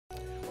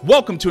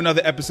Welcome to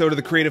another episode of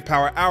the Creative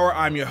Power Hour.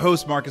 I'm your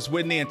host, Marcus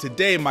Whitney, and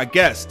today my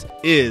guest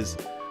is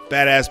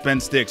Badass Ben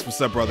Stix.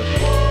 What's up, brother?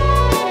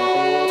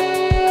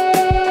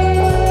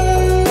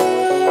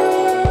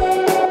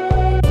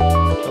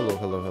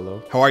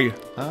 Hello. How are you?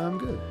 I'm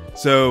good.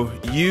 So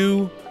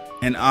you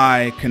and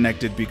I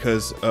connected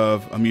because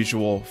of a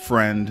mutual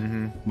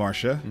friend,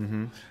 Marcia,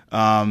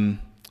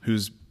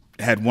 who's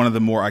had one of the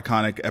more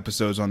iconic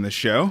episodes on this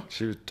show.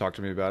 She talked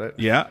to me about it.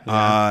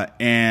 Yeah.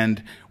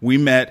 And we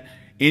met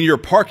in your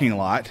parking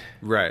lot.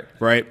 Right.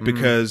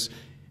 Because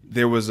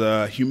there was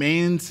a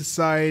Humane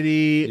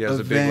Society Yeah, it was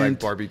event. a big like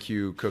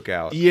barbecue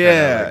cookout.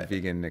 Yeah. Kinda like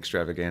vegan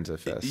extravaganza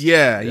fest.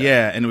 Yeah.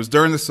 And it was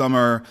during the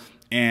summer.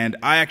 And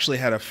I actually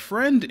had a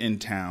friend in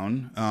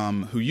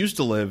town who used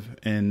to live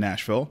in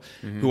Nashville,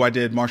 who I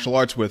did martial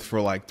arts with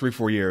for like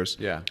 3-4 years.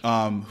 Yeah.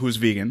 Who was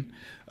vegan.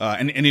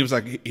 And he was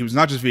like, he was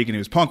not just vegan, he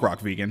was punk rock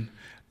vegan.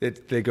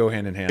 They go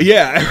hand in hand.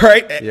 Yeah,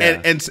 right.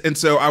 Yeah. And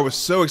so I was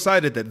so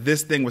excited that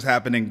this thing was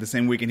happening the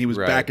same week, and he was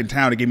back in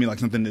town to give me like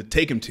something to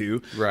take him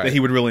to that he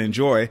would really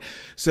enjoy.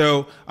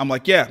 So I'm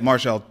like, yeah,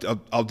 Marshall,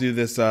 I'll do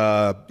this.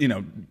 The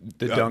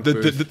dunk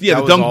booth.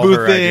 The dunk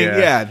booth thing.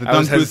 Yeah, the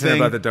dunk booth thing.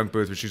 About the dunk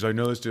booth, but she's like,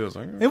 no, let's do it. I was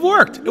like, It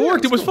worked. It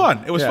worked. It was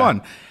fun. It was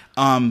Yeah.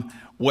 fun.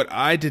 What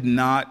I did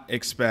not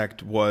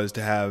expect was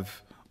to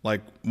have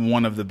like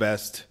one of the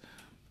best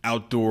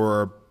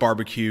outdoor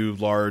barbecue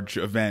large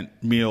event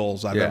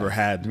meals I've ever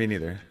had. Me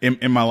neither.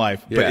 In my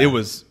life. Yeah. But it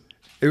was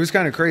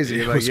kind of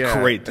crazy. It like, was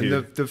great, and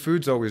dude. the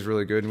food's always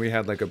really good. And we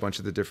had like a bunch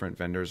of the different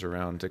vendors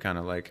around to kind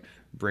of like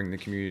bring the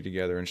community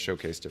together and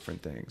showcase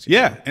different things. you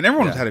know? and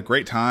everyone had a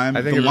great time.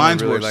 I think the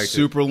lines really were liked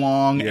super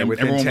long, Yeah, and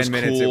within everyone 10 was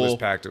minutes cool. it was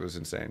packed. It was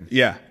insane.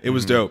 Yeah, it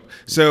was dope.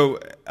 So,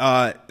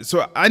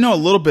 so I know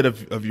a little bit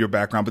of your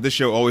background, but this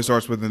show always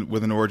starts with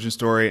an origin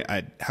story.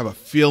 I have a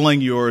feeling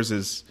yours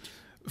is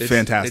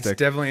fantastic. It's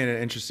definitely an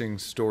interesting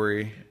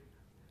story.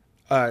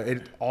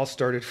 It all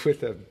started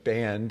with a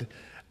band.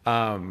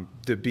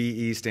 The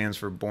BE stands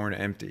for Born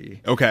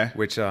Empty. Okay.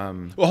 Which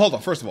Well, hold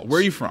on. First of all, where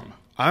are you from?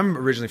 I'm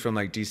originally from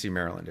like DC,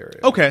 Maryland area.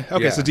 Okay.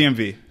 Yeah. So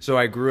DMV. So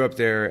I grew up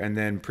there, and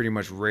then pretty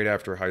much right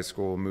after high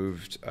school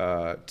moved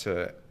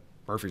to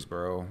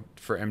Murfreesboro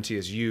for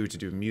MTSU to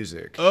do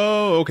music.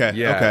 Oh, okay.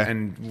 Yeah, Okay.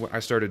 and I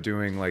started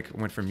doing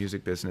went from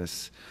music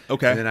business.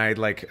 Okay. And then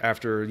I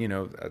after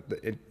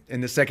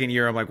in the second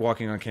year, I'm like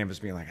walking on campus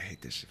being like, I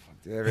hate this shit. Fuck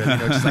this.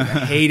 Just like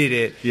I hated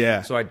it.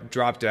 Yeah. So I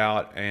dropped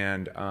out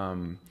and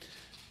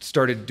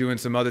started doing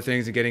some other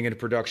things and getting into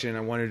production.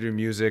 I wanted to do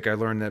music. I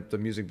learned that the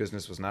music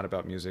business was not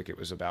about music. It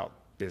was about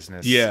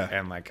business. Yeah.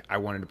 And like I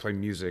wanted to play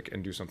music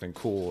and do something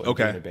cool and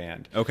Okay. be in a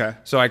band. Okay.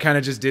 So I kind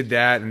of just did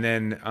that, and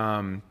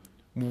then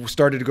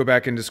started to go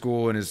back into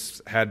school, and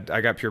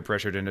I got peer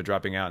pressured into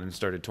dropping out and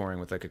started touring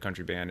with like a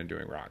country band and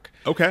doing rock.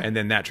 Okay. And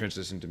then that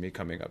transitioned to me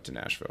coming up to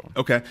Nashville.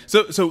 Okay.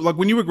 So like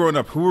when you were growing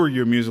up, who were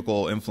your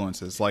musical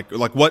influences? Like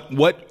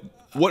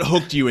what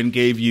hooked you and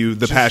gave you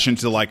the passion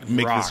to like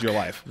make rock. this your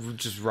life?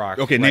 Just rock.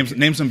 Okay, Like,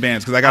 name some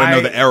bands because I got to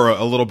know the era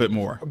a little bit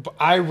more.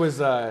 I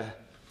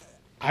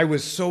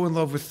was so in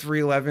love with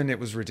 311, it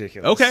was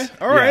ridiculous. Okay,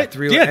 all right.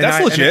 Yeah,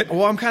 that's legit.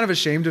 Well, I'm kind of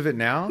ashamed of it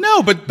now.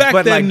 No, but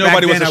back then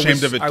nobody was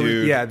ashamed of it, I was,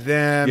 dude.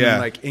 them, Yeah.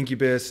 and like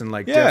Incubus and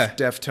like Yeah.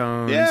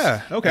 Deftones.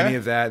 Yeah, okay. Any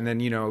of that, and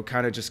then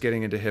kind of just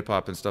getting into hip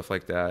hop and stuff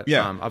like that.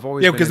 Yeah, I've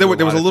always because been there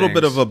into was a lot little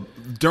bit things. of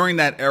a during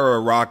that era,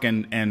 rock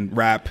and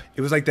rap.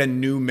 It was like that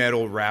new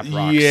metal rap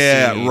rock.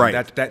 Yeah, scene. right.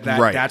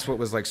 Right. That's what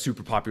was like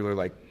super popular,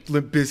 like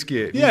Limp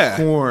Bizkit, Yeah,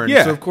 Korn.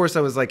 yeah. So of course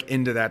I was like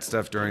into that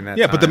stuff during that.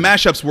 Yeah, time. but the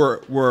mashups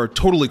were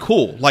totally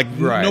cool. Like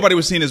Right. nobody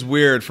was seen as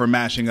weird for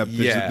mashing up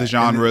the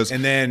genres.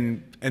 And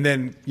then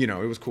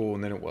it was cool,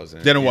 and then it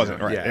wasn't. Then it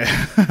wasn't, right.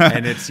 Yeah.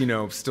 And it's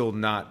still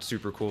not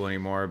super cool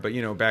anymore. But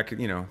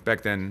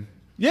back then.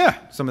 Yeah,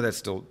 some of that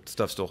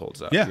stuff still holds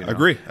up. Yeah, I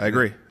agree.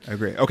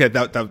 Okay,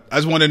 that I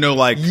just want to know,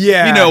 like,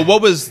 yeah, what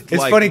was?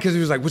 It's funny because he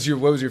was like, "What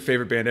was your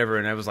favorite band ever?"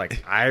 And I was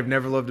like, "I've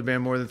never loved a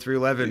band more than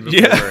 311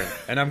 before." Yeah.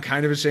 And I'm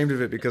kind of ashamed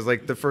of it because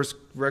like the first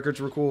records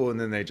were cool, and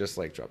then they just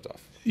like dropped off.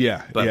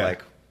 Yeah, but yeah.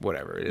 like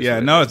whatever. It is yeah,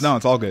 what no, it is.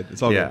 it's all good.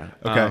 It's all good.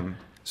 Okay.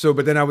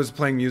 But then I was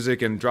playing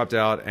music and dropped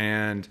out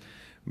and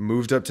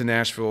moved up to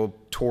Nashville,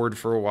 toured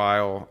for a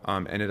while,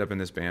 ended up in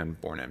this band,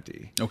 Born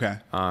Empty. Okay.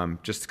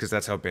 Just because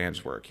that's how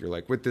bands work. You're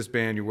like, with this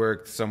band, you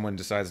work, someone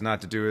decides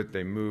not to do it,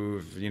 they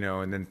move,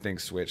 and then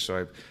things switch.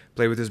 So I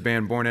played with this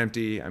band, Born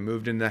Empty. I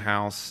moved in the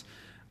house,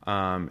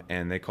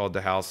 and they called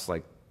the house,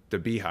 like, the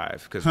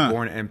BE-Hive, because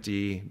Born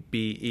Empty,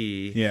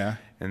 B-E. Yeah.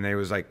 And they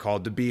was, like,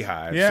 called the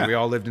BE-Hive. Yeah. So we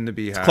all lived in the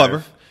BE-Hive. It's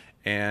clever.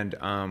 And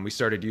we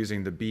started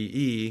using the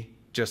BE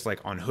just like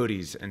on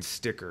hoodies and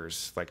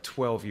stickers like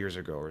 12 years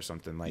ago or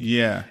something, like,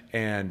 yeah.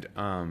 And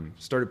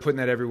started putting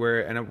that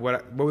everywhere. And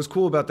what was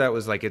cool about that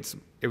was like it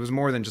was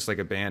more than just like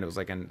a band. It was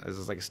like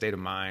a state of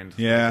mind,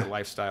 yeah, like a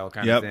lifestyle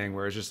kind of thing,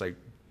 where it's just like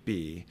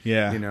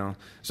yeah,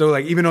 so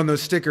like even on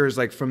those stickers,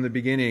 like from the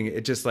beginning, it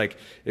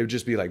would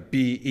just be like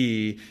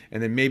BE,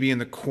 and then maybe in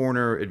the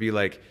corner it'd be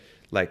like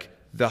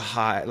the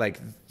Hive, like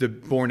the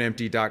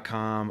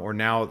bornempty.com, or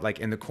now like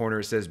in the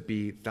corner it says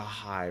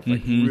BE-Hive,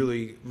 like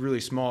really, really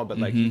small. But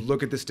like you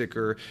look at the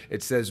sticker,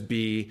 it says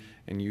B,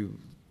 and you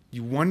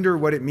wonder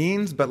what it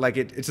means, but like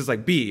it's just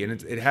like B,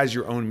 and it has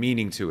your own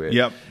meaning to it.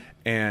 Yep.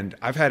 And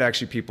I've had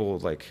actually people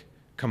like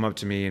come up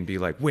to me and be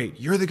like, wait,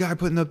 you're the guy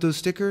putting up those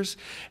stickers?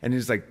 And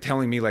he's like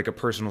telling me like a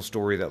personal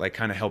story that like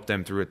kind of helped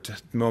them through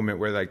a moment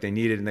where like they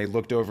needed, and they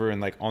looked over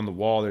and like on the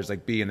wall there's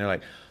like B, and they're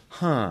like,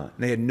 huh,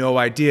 and they had no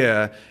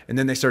idea. And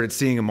then they started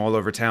seeing them all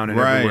over town and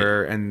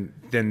everywhere, and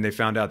then they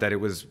found out that it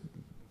was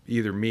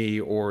either me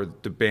or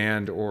the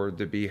band or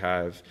the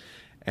BE-Hive,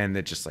 and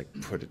they just like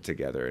put it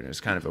together, and it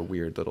was kind of a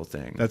weird little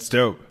thing. That's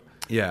dope.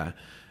 Yeah.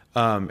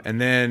 And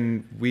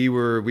then we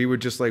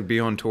would just like be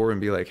on tour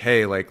and be like,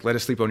 hey, like, let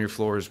us sleep on your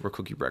floors, we'll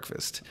cook you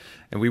breakfast.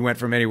 And we went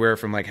from anywhere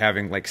from like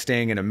having like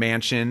staying in a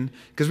mansion,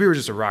 because we were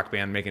just a rock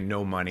band making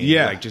no money,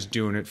 like just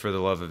doing it for the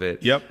love of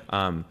it. Yep.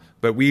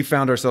 But we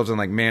found ourselves in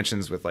like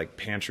mansions with like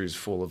pantries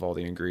full of all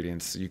the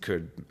ingredients you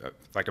could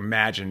like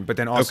imagine. But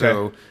then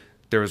also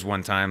there was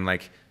one time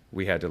like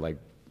we had to like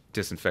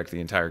disinfect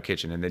the entire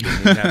kitchen, and they didn't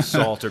even have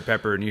salt or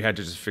pepper, and you had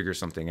to just figure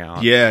something out.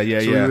 So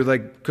we would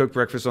like cook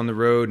breakfast on the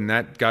road, and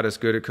that got us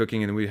good at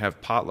cooking. And then we'd have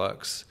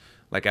potlucks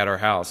like at our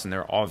house, and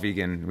they're all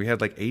vegan. We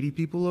had like 80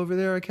 people over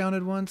there, I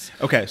counted once.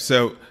 Okay,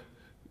 so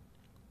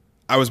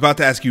I was about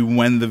to ask you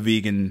when the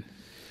vegan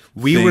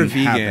We were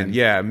vegan. happened.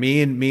 Yeah,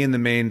 me and the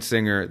main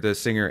singer, the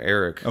singer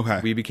Eric. Okay.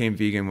 We became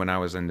vegan when I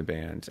was in the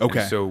band. Okay.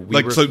 And so we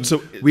like were,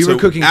 so we were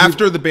cooking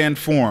after the band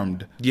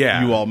formed.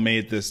 Yeah. You all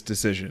made this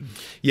decision.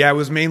 Yeah, it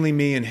was mainly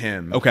me and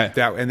him. Okay.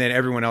 And then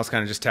everyone else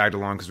kind of just tagged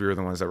along because we were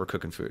the ones that were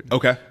cooking food.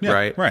 Okay. Yeah,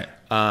 Right. right.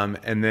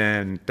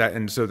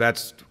 So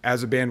that's,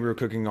 as a band we were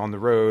cooking on the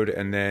road,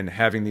 and then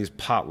having these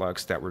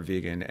potlucks that were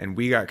vegan, and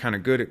we got kind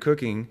of good at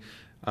cooking.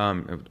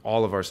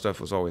 All of our stuff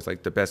was always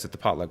like the best at the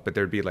potluck, but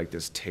there'd be like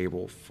this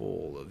table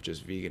full of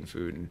just vegan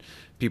food, and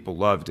people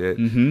loved it.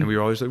 And we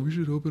were always like, we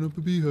should open up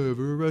a BE-Hive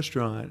or a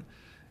restaurant.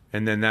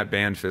 And then that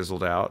band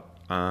fizzled out.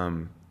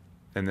 And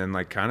then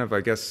like kind of,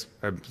 I guess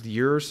a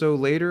year or so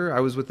later,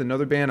 I was with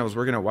another band. I was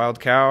working at Wild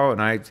Cow,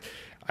 and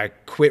I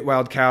quit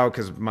Wild Cow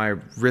because my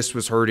wrist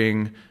was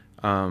hurting.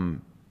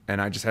 And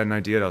I just had an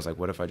idea. I was like,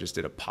 what if I just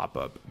did a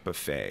pop-up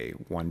buffet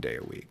one day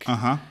a week?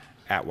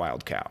 At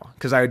Wild Cow,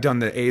 because I had done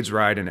the AIDS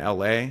ride in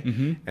LA,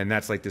 and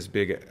that's like this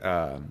big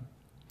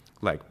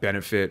like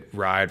benefit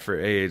ride for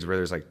AIDS where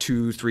there's like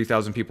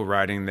 2,000-3,000 people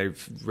riding.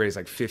 They've raised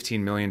like $15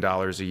 million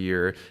a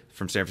year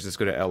from San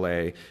Francisco to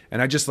LA,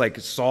 and I just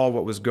like saw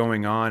what was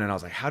going on, and I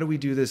was like, how do we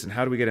do this, and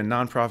how do we get a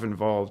nonprofit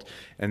involved?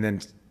 And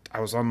then I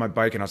was on my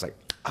bike, and I was like,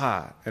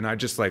 and I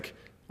just like,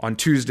 on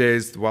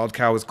Tuesdays the Wild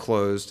Cow was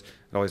closed.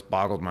 It always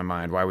boggled my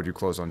mind. Why would you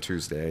close on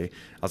Tuesday?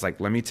 I was like,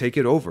 let me take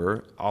it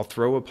over. I'll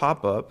throw a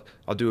pop-up.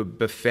 I'll do a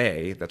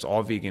buffet that's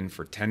all vegan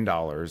for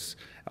 $10.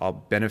 I'll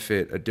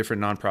benefit a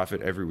different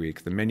nonprofit every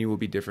week. The menu will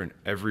be different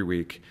every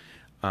week.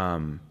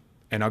 And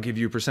I'll give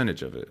you a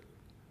percentage of it.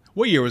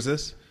 What year was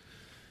this?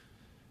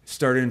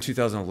 Started in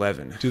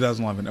 2011.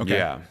 2011. Okay.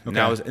 Yeah.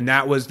 Okay. And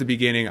that was the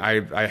beginning.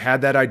 I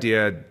had that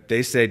idea.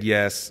 They said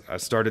yes. I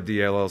started the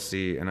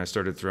LLC, and I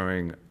started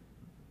throwing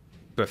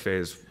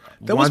buffets.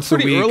 That was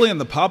pretty early in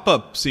the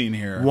pop-up scene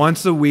here.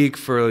 Once a week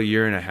for a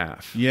year and a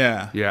half.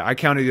 Yeah. Yeah, I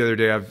counted the other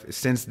day. I've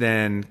since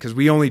then, because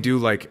we only do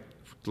like,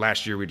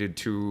 last year we did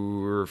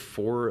 2 or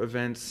 4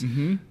 events.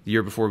 The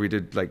year before we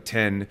did like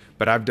 10,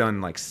 but I've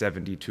done like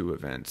 72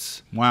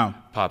 events. Wow.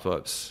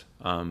 Pop-ups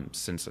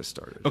since I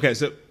started. Okay,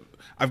 so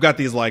I've got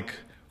these like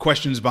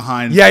questions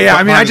behind. Yeah. I mean,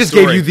 behind I the just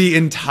story. gave you the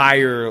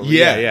entire.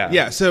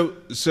 Yeah.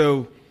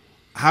 So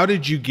how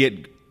did you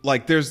get?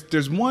 Like,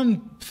 there's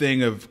one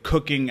thing of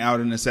cooking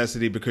out of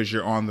necessity because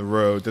you're on the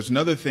road. There's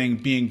another thing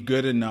being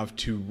good enough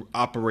to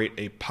operate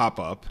a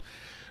pop-up,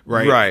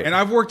 right? Right. And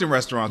I've worked in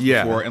restaurants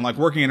before, and like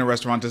working in a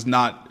restaurant does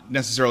not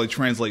necessarily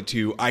translate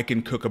to I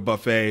can cook a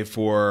buffet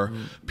for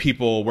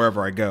people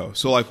wherever I go.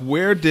 So like,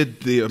 where did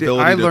the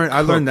ability I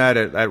to learned that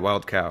at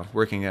Wild Cow,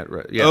 working at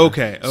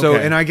Okay. So,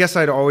 and I guess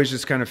I'd always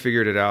just kind of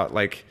figured it out.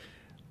 Like,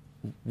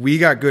 we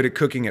got good at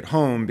cooking at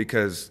home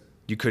because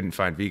you couldn't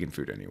find vegan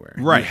food anywhere.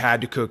 Right. You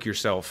had to cook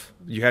yourself.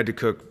 You had to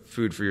cook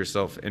food for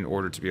yourself in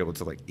order to be able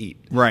to like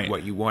eat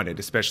what you wanted,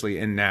 especially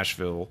in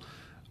Nashville.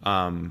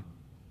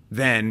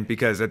 Then,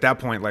 because at that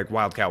point, like,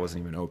 Wild Cow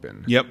wasn't even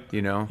open. Yep.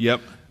 You know?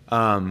 Yep.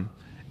 And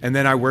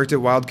then I worked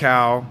at Wild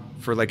Cow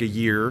for like a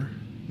year,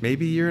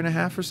 maybe a year and a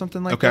half or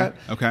something like that.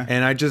 Okay.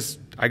 And I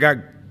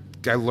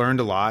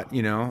learned a lot,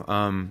 you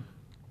know?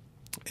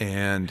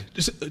 And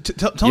Just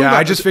tell me about,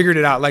 I just figured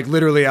it out. Like,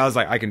 literally, I was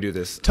like, I can do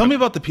this. Tell me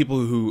about the people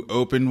who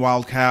opened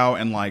Wild Cow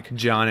and like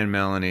John and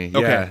Melanie.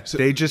 Okay, Yeah. so-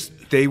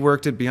 they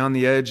worked at Beyond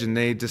the Edge, and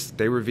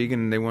they were vegan,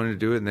 and they wanted to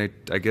do it, and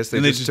I guess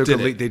they just took a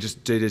leap. They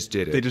just did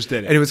it. They just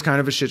did it. And it was kind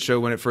of a shit show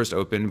when it first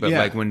opened, but Yeah.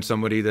 like when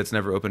somebody that's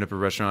never opened up a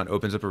restaurant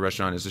opens up a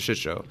restaurant, it's a shit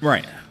show.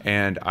 Right.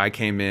 And I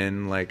came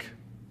in like,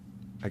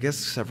 I guess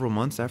several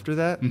months after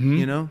that,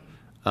 you know?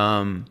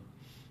 And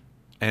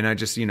I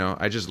just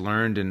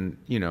learned, and,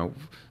 you know,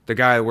 the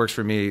guy that works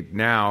for me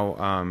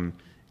now,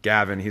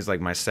 Gavin, he's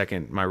like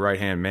my right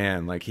hand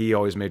man. Like he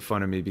always made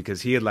fun of me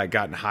because he had like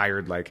gotten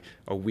hired like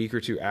a week or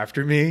two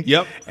after me.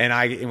 Yep.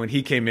 And when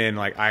he came in,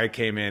 like I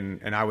came in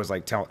and I was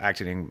like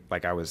acting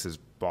like I was his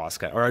boss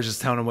guy, or I was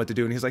just telling him what to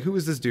do. And he's like, "Who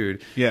is this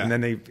dude?" Yeah. And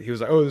then he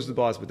was like, "Oh, this is the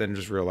boss." But then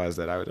just realized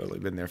that I had only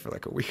been there for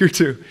like a week or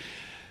two.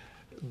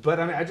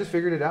 But I mean, I just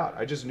figured it out.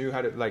 I just knew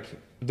how to, like,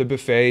 the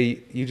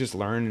buffet, you just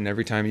learn, and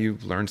every time you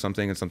learn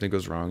something and something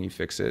goes wrong, you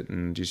fix it,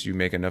 and just you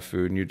make enough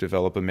food and you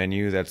develop a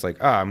menu that's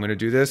like, I'm going to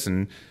do this.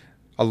 And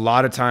a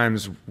lot of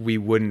times we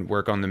wouldn't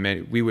work on the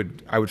menu.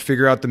 I would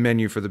figure out the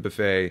menu for the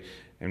buffet,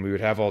 and we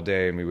would have all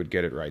day, and we would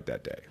get it right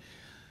that day.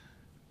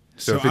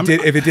 So if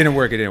it didn't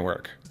work, it didn't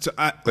work. So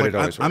it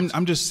always works.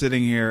 I'm just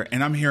sitting here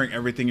and I'm hearing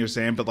everything you're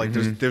saying, but like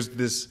there's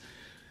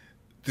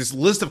this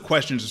list of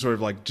questions is sort of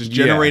like just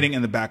generating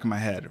in the back of my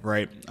head,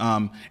 right?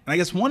 And I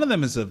guess one of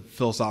them is a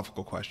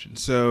philosophical question.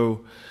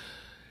 So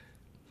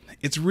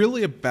it's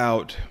really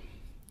about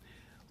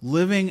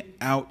living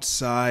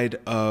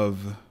outside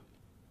of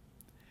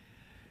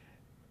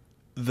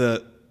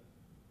the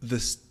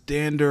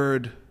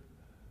standard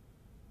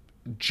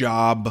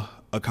job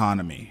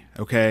economy,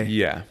 okay?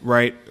 Yeah.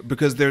 Right?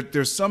 Because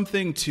there's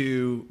something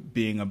to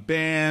being a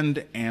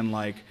band, and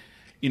like,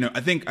 you know, I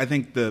think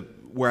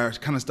where I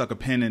kind of stuck a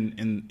pin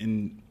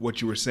in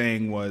what you were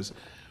saying was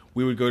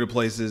we would go to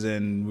places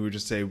and we would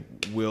just say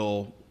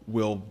we'll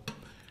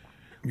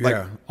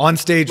like, on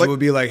stage like, it would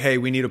be like, hey,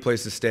 we need a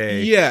place to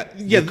stay.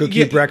 We'll cook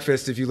you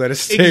breakfast if you let us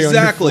stay on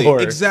your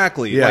floor.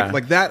 Exactly.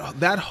 Like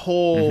that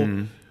whole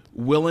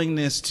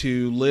willingness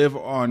to live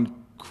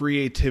on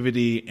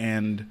creativity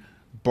and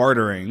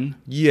bartering.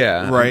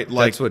 Yeah. Right.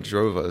 Like, that's what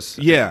drove us.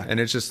 Yeah. And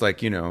it's just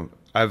like, you know,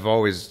 I've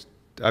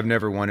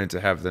never wanted to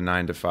have the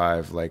 9 to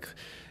 5, like,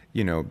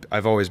 you know,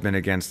 I've always been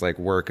against like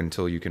work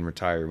until you can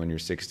retire when you're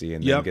 60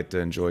 and then get to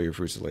enjoy your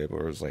fruits of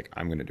labor. It was like,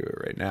 I'm going to do it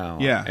right now.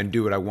 Yeah. And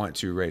do what I want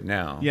to right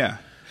now. Yeah.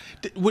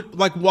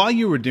 Like while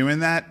you were doing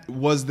that,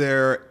 was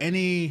there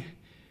any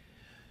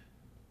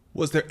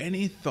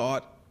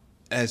thought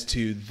as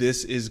to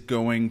this is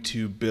going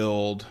to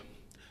build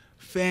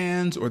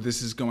fans, or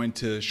this is going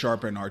to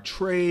sharpen our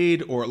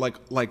trade, or like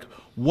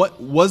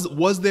what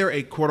was there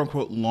a quote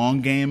unquote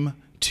long game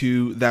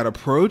to that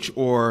approach,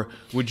 or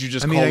would you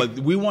just call it,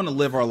 we want to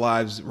live our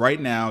lives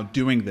right now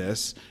doing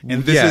this,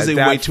 and this is a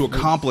way to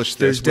accomplish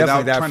this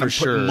without trying to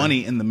put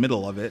money in the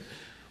middle of it?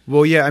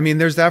 Well, yeah, I mean,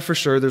 there's that for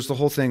sure. There's the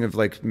whole thing of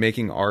like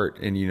making art,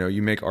 and you know,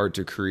 you make art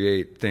to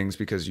create things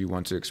because you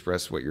want to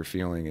express what you're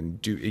feeling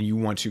and you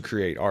want to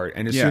create art.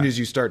 And as soon as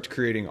you start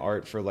creating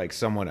art for like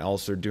someone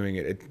else or doing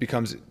it,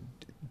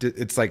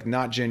 it's like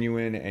not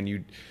genuine, and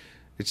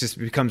it just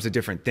becomes a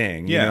different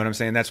thing. You know what I'm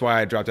saying? That's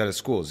why I dropped out of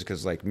school, is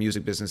because like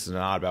music business is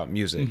not about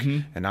music.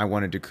 And I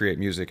wanted to create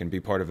music and be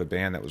part of a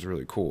band that was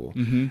really cool.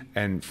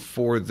 And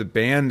for the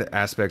band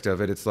aspect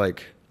of it, it's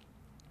like,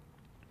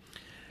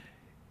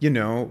 you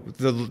know,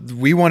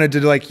 we wanted to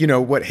like, you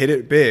know, hit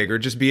it big, or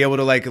just be able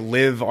to like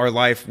live our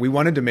life. We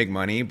wanted to make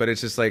money, but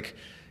it's just like,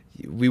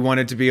 we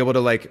wanted to be able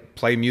to like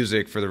play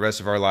music for the rest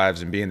of our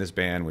lives and be in this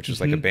band, which was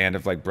like a band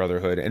of like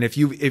brotherhood. And if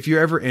you're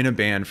ever in a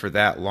band for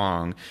that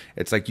long,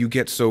 it's like you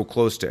get so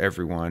close to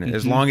everyone.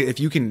 As long if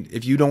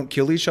you don't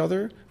kill each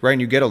other, right, and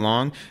you get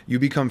along, you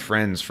become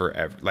friends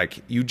forever.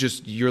 Like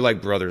you're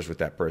like brothers with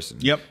that person.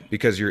 Yep.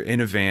 Because you're in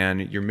a van,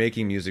 you're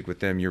making music with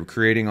them, you're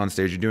creating on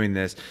stage, you're doing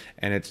this,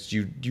 and it's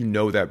you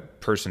know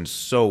that person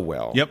so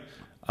well. Yep.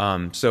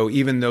 So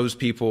even those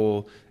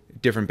people,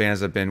 different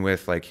bands I've been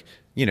with, like,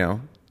 you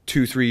know,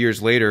 2-3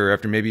 years later,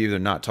 after maybe either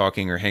not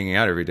talking or hanging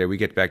out every day, we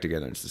get back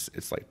together, and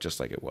it's like just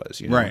like it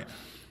was, you know? Right.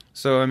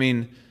 So I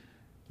mean,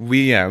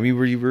 we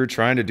were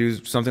trying to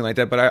do something like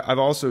that, but I've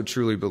also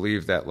truly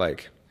believed that,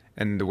 like,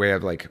 and the way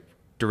I've like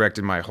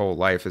directed my whole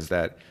life is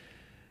that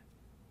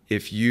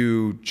if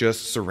you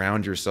just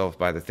surround yourself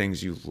by the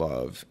things you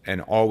love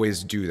and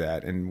always do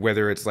that, and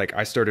whether it's like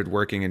I started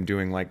working and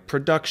doing like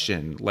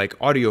production, like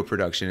audio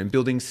production, and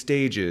building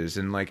stages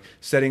and like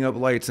setting up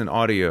lights and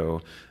audio.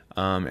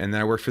 And then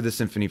I worked for the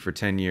symphony for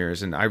 10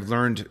 years, and I've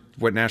learned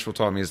what Nashville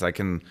taught me is I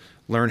can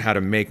learn how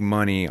to make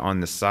money on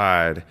the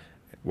side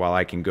while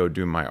I can go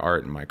do my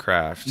art and my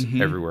craft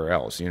everywhere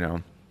else, you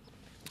know?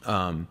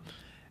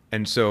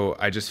 And so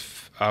I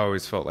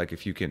always felt like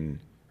if you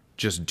can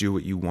just do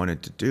what you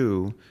wanted to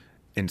do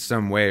in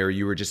some way, or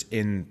you were just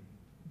in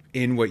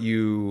the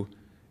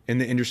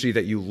industry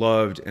that you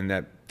loved and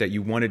that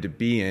you wanted to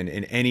be in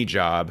any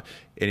job,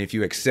 and if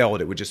you excelled,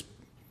 it would just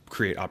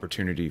create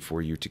opportunity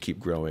for you to keep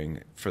growing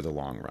for the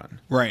long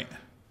run. Right.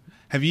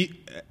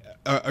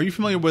 Are you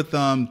familiar with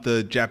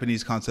the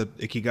Japanese concept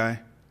ikigai?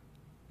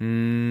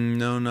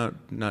 No,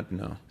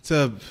 no. It's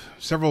a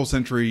several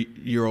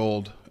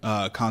century-year-old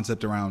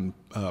concept around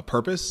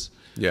purpose.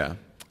 Yeah.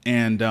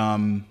 And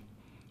I'm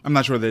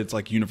not sure that it's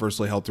like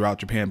universally held throughout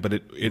Japan, but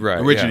it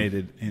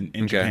originated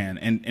in Japan.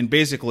 And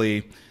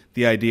basically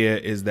the idea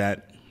is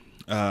that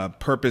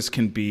purpose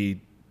can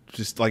be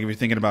just like, if you're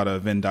thinking about a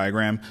Venn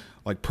diagram,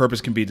 like purpose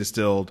can be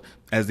distilled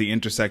as the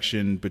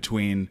intersection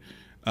between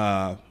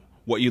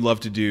what you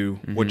love to do,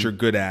 what you're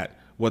good at,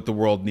 what the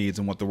world needs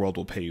and what the world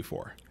will pay you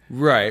for.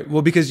 Right.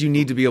 Well, because you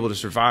need to be able to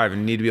survive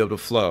and you need to be able to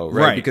flow,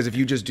 right? Right. Because if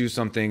you just do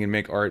something and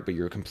make art, but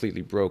you're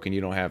completely broke and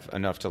you don't have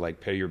enough to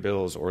like pay your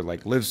bills or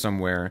like live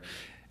somewhere,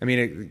 I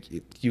mean,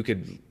 you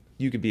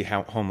could be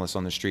homeless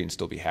on the street and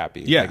still be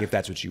happy. Yeah. Like if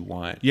that's what you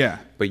want. Yeah.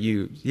 But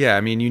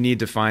I mean, you need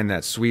to find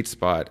that sweet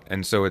spot.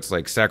 And so it's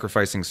like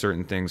sacrificing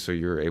certain things so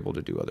you're able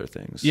to do other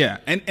things. Yeah.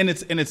 And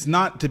it's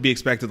not to be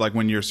expected like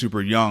when you're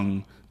super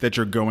young that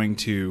you're going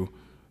to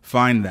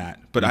find that.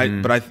 But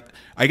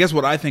I guess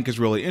what I think is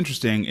really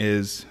interesting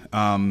is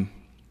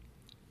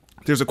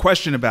there's a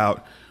question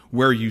about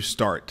where you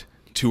start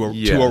to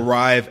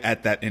arrive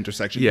at that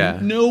intersection. Yeah.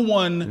 No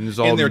one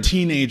in their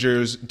teenage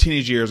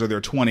years or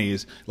their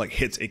 20s like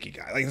hits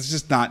Ikigai. Like it's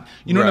just not,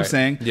 you know what I'm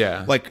saying?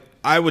 Yeah. Like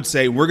I would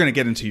say we're going to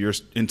get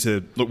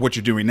into what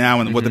you're doing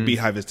now and what the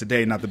BE-Hive is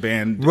today, not the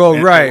band. Well,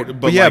 right.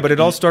 But it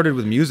all started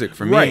with music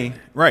for me.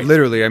 Right.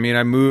 Literally. I mean,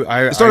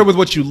 it started with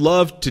what you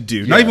loved to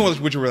do, not even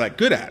what you were like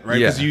good at, right?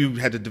 Because you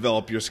had to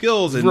develop your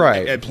skills and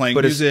at playing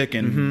music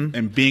and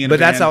being in a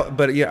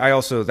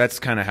band. That's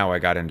kind of how I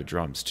got into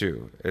drums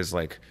too, is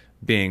like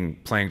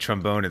playing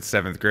trombone at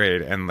 7th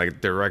grade and like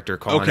the director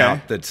calling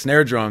out the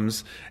snare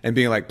drums and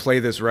being like, play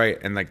this right,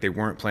 and like they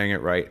weren't playing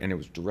it right and it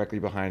was directly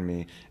behind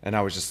me and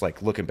I was just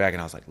like looking back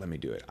and I was like, let me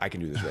do it, I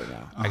can do this right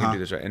now. I can do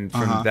this right. And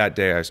from that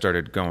day I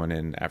started going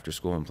in after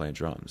school and playing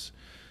drums.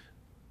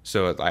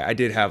 So I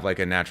did have like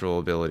a natural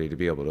ability to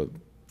be able to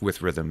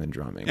with rhythm and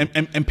drumming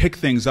and pick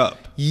things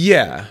up.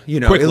 Yeah,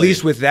 quickly. At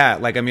least with that.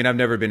 Like, I mean, I've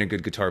never been a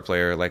good guitar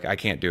player. Like, I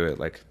can't do it.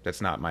 Like,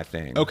 that's not my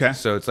thing. Okay.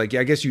 So it's like,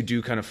 I guess you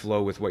do kind of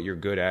flow with what you're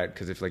good at,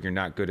 because if like you're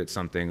not good at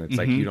something, it's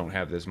like you don't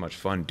have as much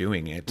fun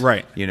doing it.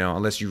 Right.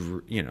 Unless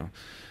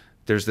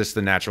there's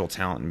the natural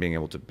talent and being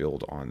able to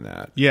build on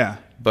that. Yeah.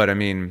 But I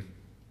mean,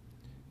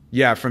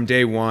 from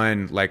day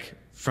one, like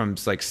from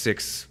like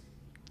 6th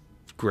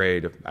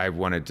grade, I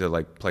wanted to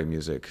like play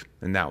music,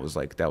 and that was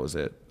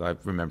it. I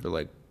remember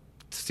like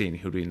seeing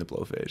Hootie and the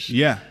Blowfish.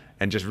 Yeah.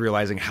 And just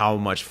realizing how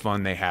much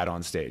fun they had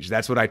on stage.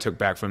 That's what I took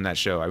back from that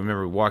show. I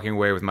remember walking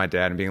away with my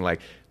dad and being like,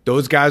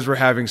 those guys were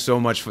having so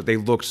much fun. They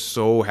looked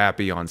so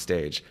happy on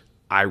stage.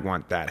 I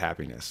want that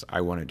happiness. I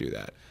want to do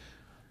that.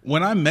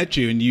 When I met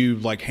you and you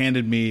like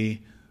handed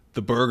me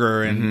the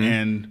burger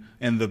and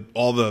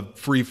all the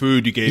free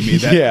food you gave me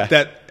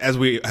that as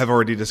we have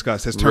already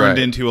discussed has turned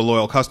into a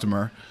loyal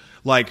customer,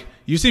 like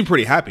you seem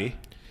pretty happy.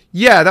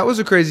 Yeah, that was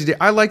a crazy day.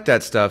 I like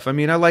that stuff. I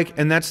mean,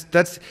 and that's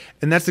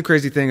the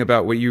crazy thing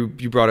about what you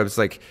brought up. It's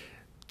like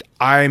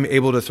I'm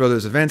able to throw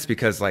those events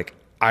because like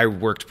I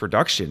worked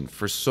production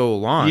for so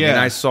long, and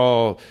I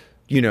saw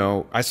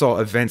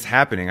events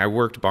happening. I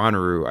worked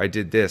Bonnaroo. I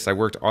did this. I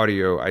worked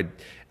audio.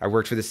 I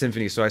worked for the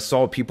symphony. So I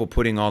saw people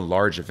putting on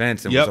large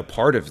events and was a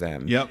part of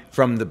them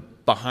from the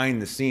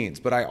behind the scenes.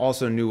 But I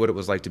also knew what it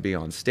was like to be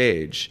on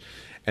stage.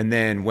 And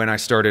then when I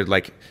started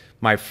like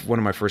one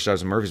of my first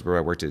jobs in Murfreesboro,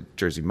 I worked at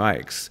Jersey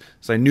Mike's.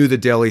 So I knew the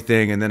deli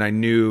thing, and then I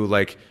knew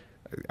like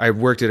I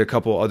worked at a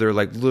couple other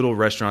like little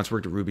restaurants,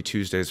 worked at Ruby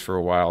Tuesdays for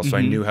a while. So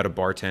I knew how to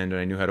bartend and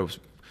I knew how to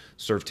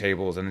serve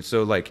tables. And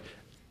so like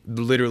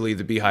literally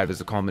the BE-Hive is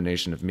a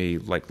culmination of me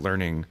like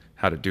learning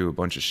how to do a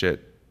bunch of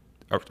shit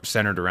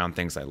centered around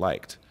things I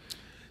liked.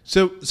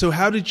 So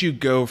how did you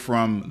go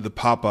from the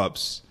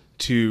pop-ups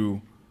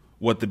to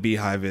what the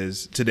BE-Hive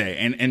is today?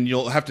 And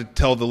you'll have to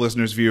tell the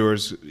listeners,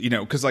 viewers,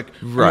 because like,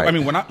 I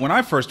mean, when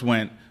I first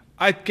went,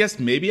 I guess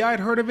maybe I'd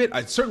heard of it.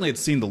 I certainly had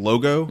seen the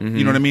logo.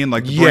 You know what I mean?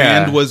 Like the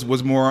brand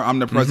was more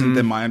omnipresent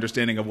than my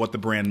understanding of what the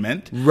brand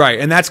meant. Right.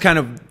 And that's kind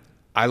of,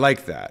 I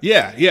like that.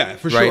 Yeah,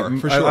 for sure.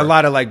 For sure. A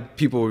lot of like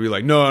people would be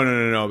like,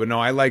 no. But no,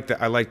 I like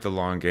the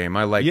long game.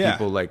 I like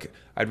people like,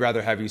 I'd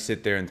rather have you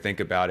sit there and think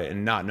about it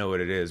and not know what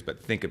it is,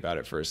 but think about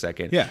it for a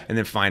second. Yeah. And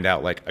then find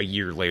out like a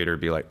year later,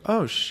 be like,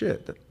 oh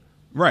shit.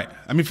 Right.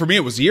 I mean, for me,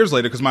 it was years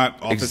later because my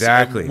office,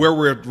 where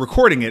we're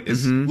recording it,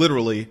 is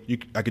literally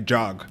I could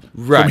jog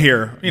from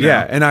here.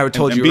 Yeah, and I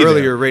told you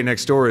earlier, right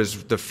next door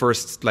is the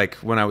first, like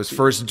when I was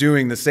first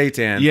doing the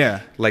seitan.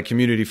 Yeah, like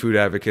community food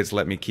advocates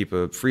let me keep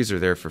a freezer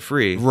there for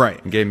free. Right,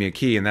 and gave me a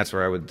key, and that's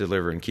where I would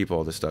deliver and keep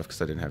all the stuff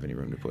because I didn't have any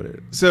room to put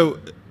it. So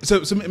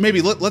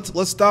maybe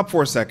let's stop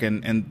for a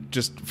second and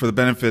just for the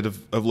benefit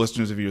of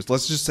listeners and viewers,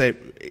 let's just say,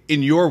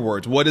 in your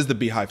words, what is the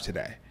BE-Hive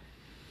today?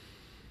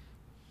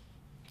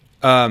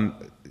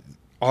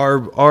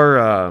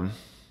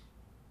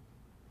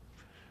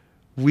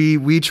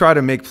 We try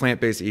to make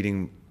plant-based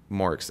eating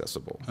more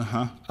accessible.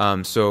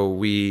 So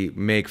we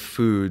make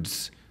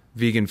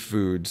vegan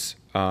foods,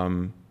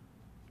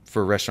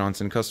 for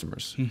restaurants and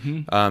customers.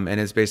 And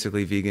it's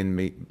basically vegan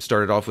meat.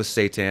 Started off with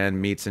seitan,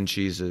 meats and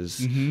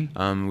cheeses.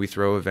 We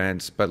throw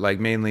events, but like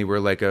mainly we're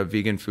like a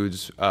vegan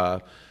foods,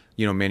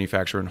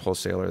 manufacturer and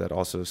wholesaler that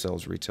also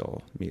sells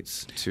retail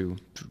meats to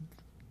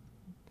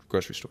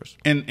grocery stores.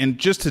 And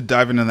just to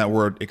dive into that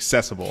word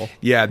accessible.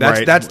 Yeah,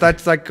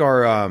 that's like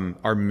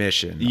our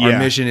mission. Yeah. Our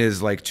mission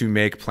is like to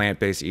make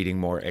plant-based eating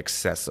more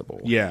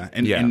accessible. Yeah.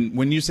 And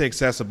when you say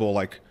accessible,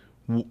 like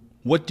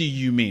what do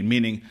you mean?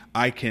 Meaning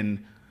I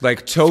can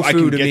Like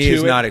tofu to me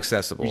is not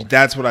accessible.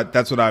 That's what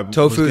I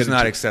tofu is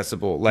not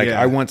accessible. Like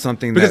I want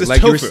something because that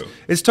it's like tofu.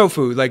 It's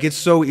tofu. Like it's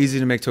so easy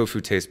to make tofu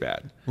taste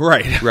bad.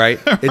 Right. Right.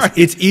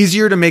 It's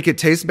easier to make it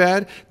taste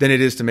bad than it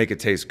is to make it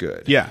taste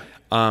good. Yeah.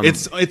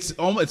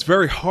 It's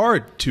very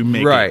hard to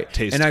make it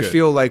taste good. And I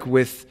feel like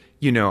with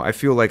I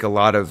feel like a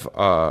lot of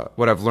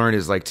what I've learned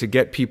is like to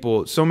get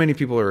people. So many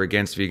people are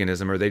against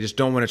veganism, or they just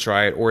don't want to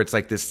try it, or it's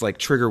like this like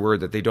trigger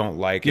word that they don't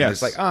like. And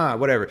it's like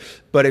whatever.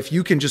 But if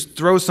you can just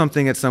throw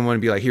something at someone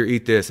and be like, here,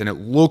 eat this, and it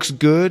looks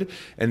good,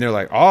 and they're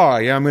like, oh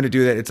yeah, I'm going to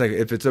do that. It's like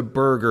if it's a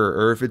burger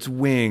or if it's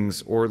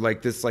wings or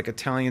like this like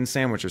Italian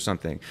sandwich or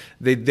something,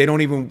 they don't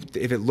even,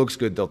 if it looks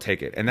good, they'll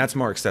take it, and that's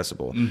more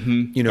accessible.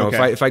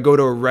 If I go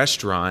to a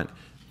restaurant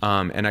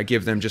and I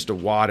give them just a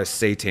wad of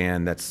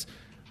seitan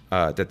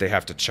that they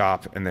have to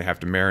chop and they have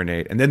to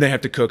marinate and then they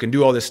have to cook and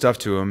do all this stuff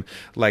to them.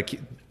 Like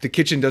the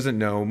kitchen doesn't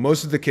know.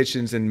 Most of the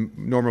kitchens in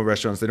normal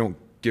restaurants, they don't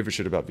give a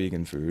shit about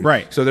vegan food.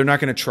 Right. So they're not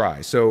going to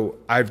try. So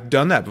I've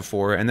done that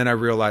before. And then I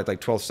realized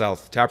like 12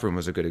 South Taproom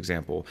was a good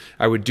example.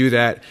 I would do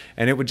that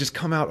and it would just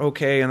come out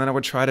okay. And then I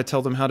would try to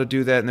tell them how to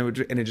do that.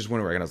 And it just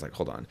went away. And I was like,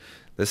 hold on,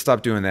 let's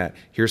stop doing that.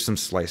 Here's some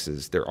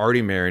slices. They're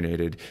already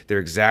marinated. They're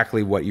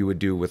exactly what you would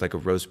do with like a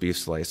roast beef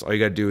slice. All you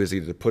got to do is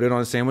either put it on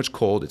a sandwich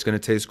cold, it's going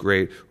to taste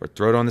great, or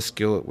throw it on the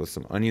skillet with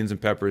some onions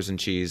and peppers and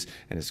cheese,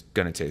 and it's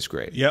going to taste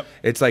great. Yep.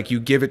 It's like you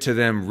give it to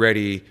them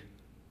ready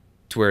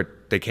to where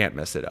they can't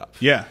mess it up.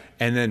 Yeah.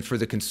 And then for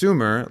the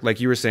consumer, like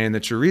you were saying,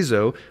 the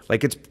chorizo,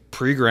 like it's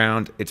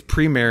pre-ground, it's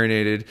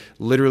pre-marinated.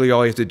 Literally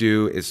all you have to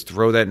do is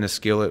throw that in a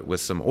skillet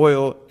with some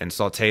oil and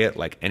saute it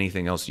like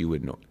anything else you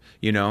would know.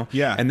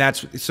 Yeah. And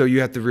that's, so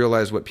you have to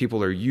realize what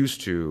people are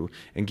used to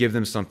and give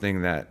them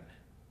something that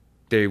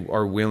they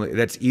are willing,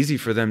 that's easy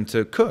for them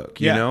to cook,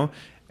 you know?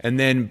 And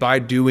then by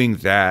doing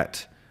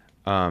that,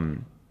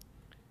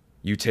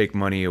 you take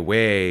money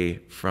away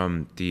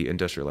from the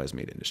industrialized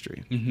meat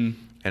industry.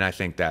 And I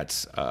think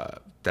that's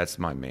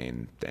my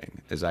main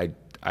thing.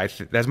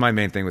 That's my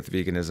main thing with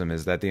veganism,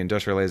 is that the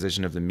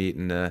industrialization of the meat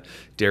and the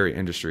dairy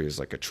industry is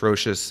like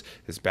atrocious.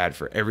 It's bad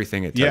for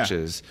everything it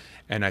touches.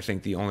 And I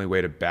think the only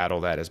way to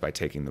battle that is by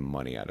taking the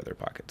money out of their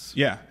pockets.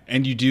 Yeah.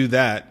 And you do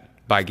that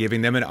by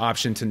giving them an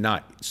option to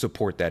not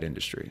support that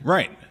industry.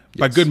 Right. Yes.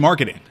 By good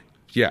marketing.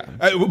 Yeah,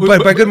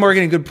 but by good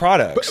marketing, good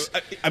products.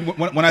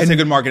 When I say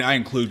good marketing, I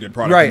include good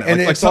products. Right, and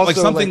it's like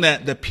something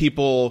that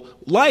people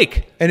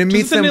like, and it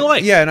meets them. They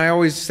like. Yeah, and I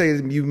always say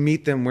you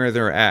meet them where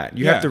they're at.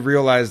 You have to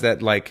realize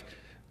that like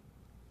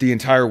the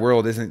entire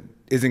world isn't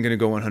going to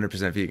go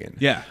 100% vegan.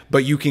 Yeah,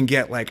 but you can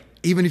get like,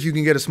 even if you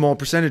can get a small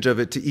percentage of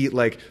it to eat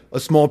like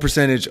a small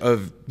percentage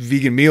of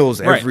vegan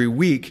meals every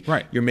week,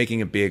 you're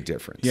making a big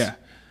difference. Yeah,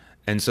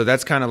 and so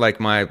that's kind of like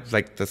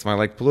that's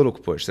my political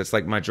push. That's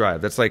like my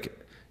drive. That's like,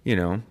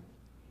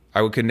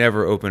 I could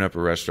never open up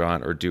a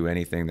restaurant or do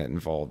anything that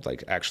involved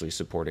like actually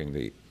supporting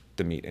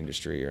the meat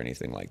industry or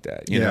anything like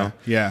that, you know?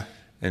 Yeah.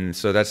 And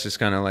so that's just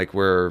kind of like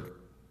where,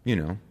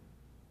 I'm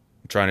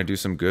trying to do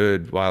some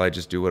good while I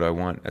just do what I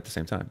want at the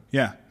same time.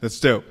 Yeah, that's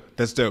dope.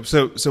 That's dope.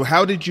 So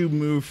how did you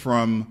move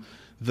from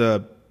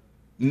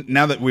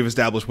now that we've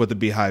established what the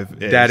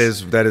BE-Hive is?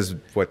 That is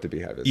what the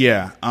BE-Hive is.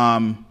 Yeah.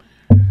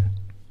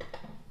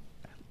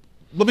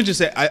 Let me just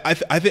say, I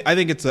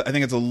think it's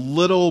a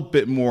little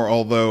bit more,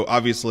 although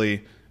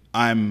obviously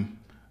I'm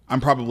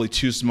probably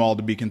too small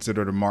to be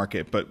considered a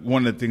market. But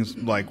one of the things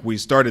like we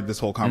started this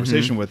whole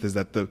conversation with is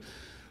that the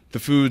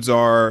foods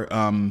are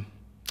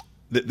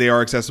they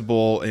are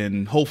accessible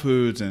in Whole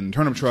Foods and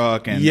Turnip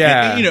Truck and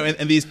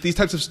and these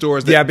types of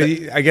stores. But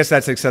I guess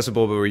that's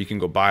accessible, but where you can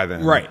go buy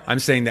them. Right. I'm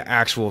saying the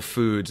actual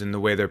foods and the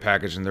way they're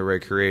packaged and the way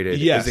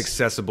created is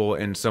accessible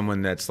in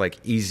someone that's like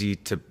easy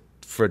to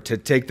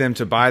take them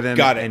to buy them.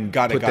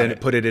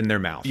 Put it in their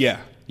mouth. Yeah.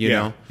 You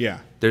know? Yeah.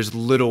 There's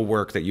little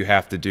work that you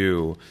have to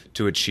do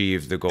to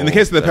achieve the goal. In the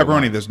case of the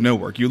pepperoni, there's no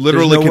work. You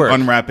literally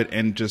can unwrap it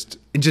and just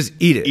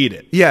eat it. Eat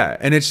it. Yeah.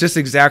 And it's just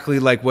exactly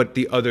like what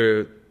the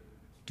other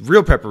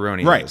real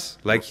pepperoni is.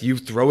 Like you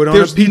throw it on a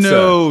pizza. There's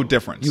no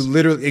difference. You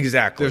literally,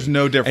 exactly. There's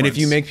no difference. And if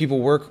you make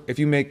people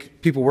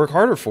work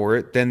harder for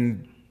it,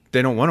 then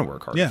they don't want to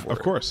work harder for it. Yeah, of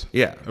course.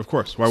 Yeah. Of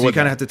course. Why would you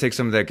kind of have to take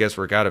some of that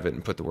guesswork out of it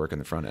and put the work in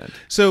the front end.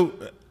 So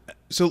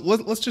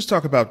let's just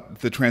talk about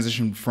the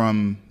transition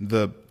from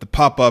the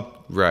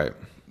pop-up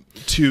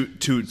to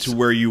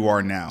where you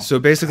are now. So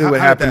basically what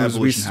happened was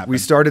we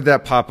started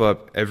that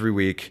pop-up every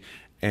week,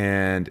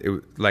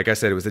 and like I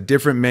said, it was a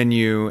different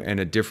menu and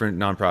a different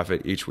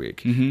nonprofit each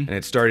week. And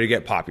it started to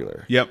get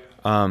popular. Yep.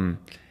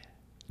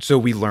 So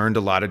we learned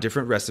a lot of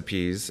different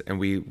recipes, and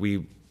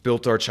we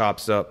built our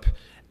chops up.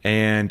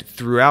 And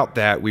throughout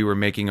that, we were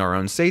making our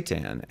own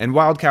seitan, and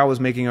Wild Cow was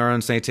making our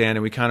own seitan,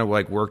 and we kind of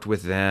like worked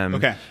with them.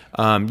 Okay.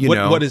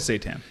 What is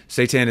seitan?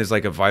 Seitan is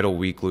like a vital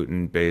wheat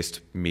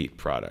gluten-based meat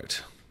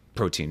product,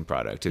 protein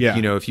product.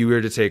 If you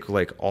were to take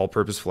like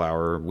all-purpose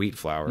flour, wheat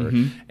flour,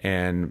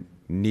 and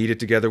knead it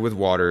together with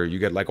water, you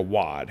get like a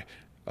wad.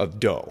 of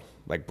dough,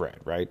 like bread,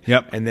 right?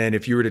 Yep. And then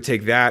if you were to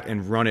take that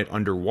and run it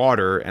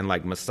underwater and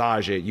like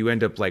massage it, you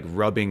end up like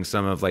rubbing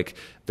some of like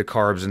the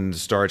carbs and the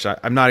starch.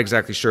 I'm not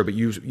exactly sure, but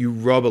you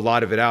rub a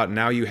lot of it out, and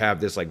now you have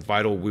this like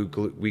vital wheat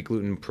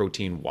gluten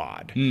protein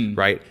wad,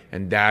 right?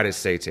 And that is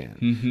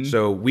seitan.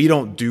 So we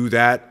don't do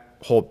that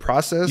whole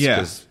process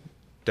because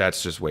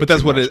that's just way But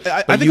that's too what much. it is.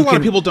 I think a lot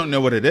of people don't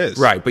know what it is.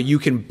 Right, but you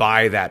can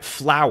buy that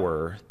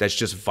flour that's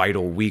just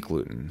vital wheat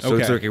gluten. So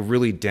it's like a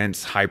really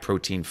dense,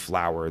 high-protein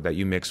flour that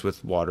you mix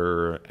with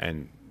water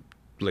and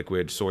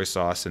liquid soy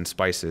sauce and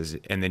spices,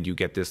 and then you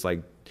get this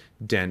like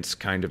dense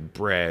kind of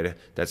bread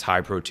that's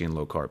high-protein,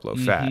 low-carb,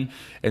 low-fat.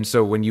 And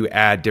so when you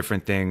add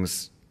different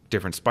things,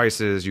 different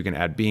spices, you can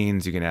add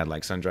beans, you can add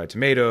like sun-dried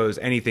tomatoes,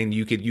 anything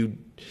you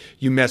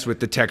mess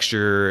with the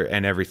texture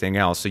and everything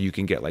else, so you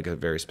can get like a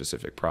very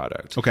specific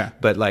product. Okay.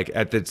 But like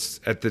at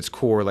its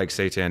core, like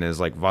seitan is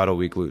like vital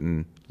wheat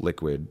gluten,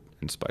 liquid,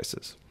 and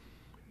spices.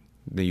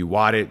 Then you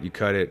wad it, you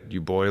cut it,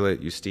 you boil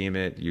it, you steam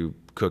it, you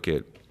cook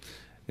it,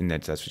 and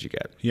that's what you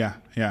get. Yeah,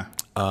 yeah.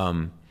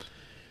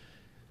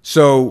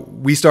 So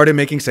we started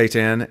making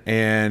seitan,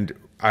 and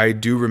I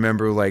do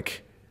remember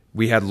like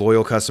we had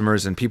loyal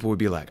customers, and people would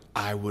be like,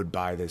 I would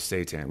buy this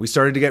seitan. We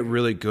started to get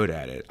really good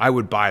at it. I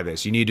would buy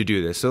this. You need to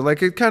do this. So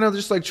like it kind of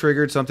just like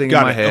triggered something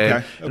in my head.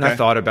 Okay. And I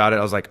thought about it.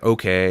 I was like,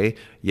 okay,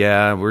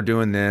 yeah, we're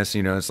doing this.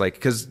 You know, it's like,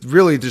 because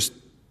really just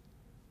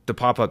the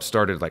pop-up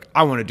started like,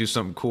 I want to do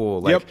something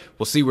cool. Like,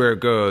 we'll see where it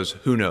goes.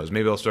 Who knows?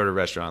 Maybe I'll start a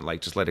restaurant.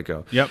 Like, just let it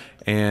go.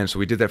 And so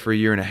we did that for a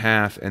year and a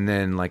half. And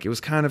then like, it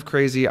was kind of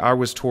crazy. I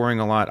was touring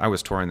a lot. I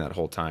was touring that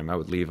whole time. I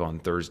would leave on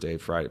Thursday,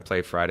 Friday,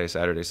 play Friday,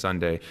 Saturday,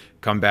 Sunday,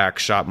 come back,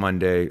 shop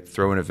Monday,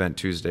 throw an event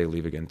Tuesday,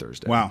 leave again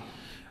Thursday. Wow.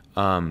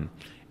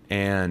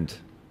 And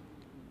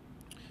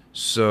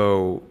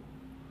so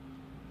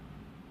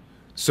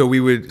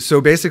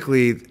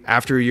basically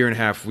after a year and a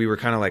half, we were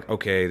kind of like,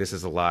 okay, this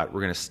is a lot.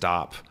 We're going to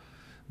stop.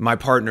 My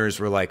partners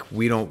were like,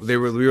 we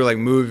were like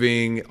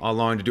moving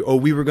along to do,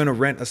 we were going to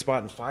rent a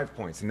spot in 5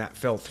 Points, and that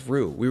fell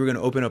through. We were going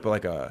to open up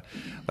like a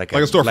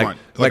storefront,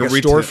 like a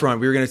storefront.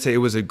 We were going to say it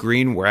was a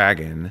green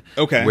wagon,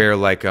 where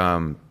like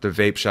the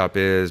vape shop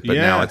is, but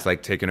now it's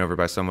like taken over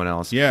by someone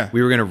else. Yeah.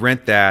 We were going to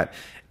rent that,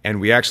 and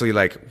we actually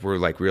I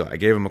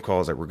gave him a call. I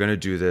was like, we're going to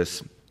do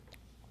this.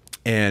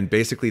 And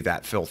basically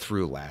that fell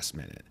through last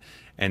minute.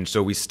 And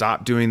so we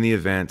stopped doing the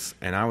events,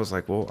 and I was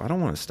like, well, I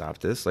don't want to stop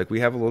this. Like,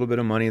 we have a little bit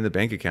of money in the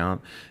bank account,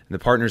 and the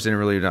partners didn't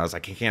really know. I was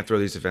like, I can't throw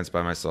these events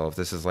by myself.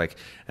 This is like,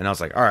 and I was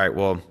like, all right,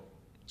 well,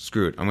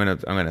 screw it. I'm going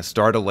to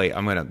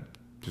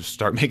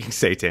start making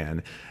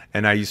seitan.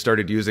 And I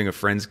started using a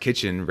friend's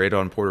kitchen right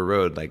on Porter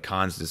Road, like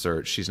Khan's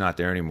Dessert. She's not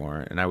there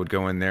anymore. And I would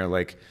go in there,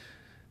 like,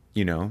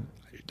 you know,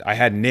 I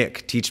had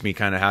Nick teach me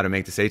kind of how to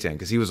make the seitan,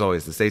 because he was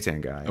always the seitan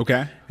guy.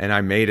 Okay. And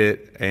I made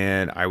it,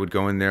 and I would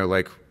go in there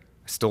like,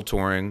 still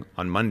touring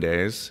on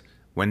Mondays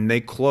when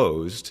they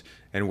closed,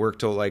 and work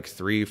till like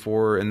 3,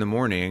 4 in the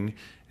morning,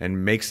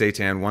 and make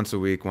seitan once a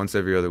week, once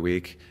every other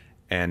week,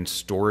 and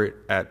store it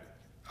at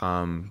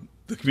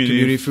The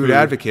community food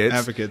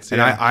advocates. And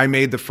yeah. I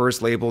made the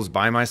first labels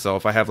by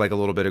myself. I have like a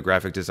little bit of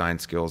graphic design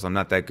skills. I'm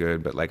not that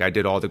good, but like I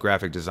did all the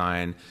graphic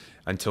design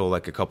until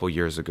like a couple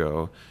years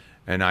ago.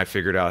 And I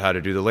figured out how to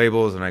do the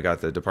labels, and I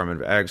got the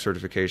Department of Ag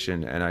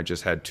certification, and I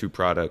just had 2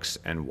 products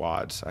and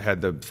wads. I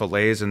had the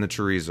fillets and the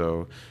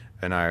chorizo,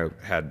 and I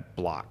had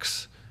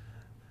blocks.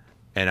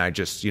 And I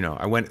just, you know,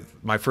 I went,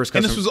 my first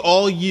customer. And this was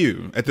all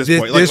you at this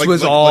point. This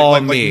was all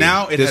me.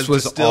 Now it has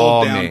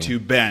distilled down to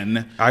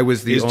Ben. I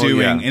was the only,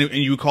 doing, and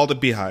you called it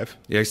BE-Hive.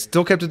 Yeah, I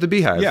still kept it the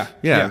BE-Hive.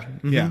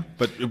 Yeah.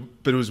 But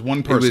it was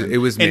one person. It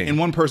was me. And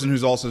one person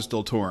who's also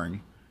still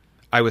touring.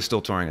 I was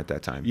still touring at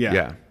that time.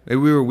 Yeah. We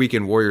were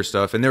weekend warrior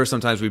stuff, and there were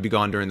sometimes we'd be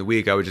gone during the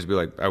week. I would just be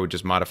like, I would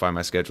just modify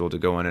my schedule to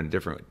go in a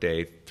different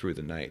day through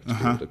the night to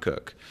be able to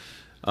cook.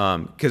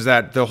 Because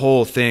the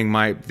whole thing,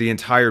 the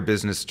entire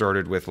business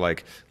started with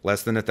like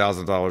less than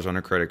 $1,000 on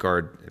a credit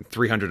card.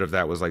 300 of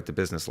that was like the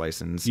business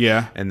license.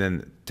 Yeah. And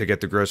then to get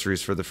the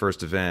groceries for the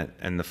first event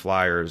and the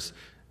flyers,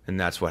 and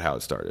that's how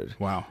it started.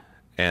 Wow.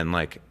 And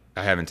like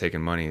I haven't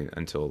taken money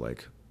until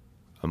like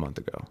a month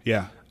ago.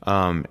 Yeah.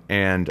 And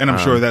I'm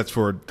sure that's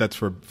for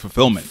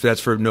fulfillment. That's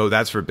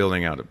for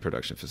building out a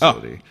production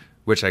facility,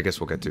 which I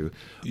guess we'll get to.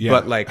 Yeah.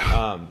 But like,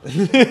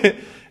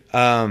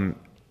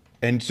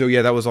 and so,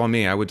 yeah, that was all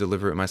me. I would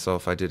deliver it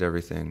myself. I did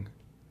everything.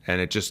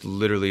 And it just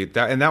literally,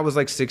 that was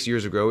like 6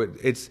 years ago.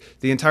 It's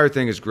the entire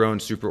thing has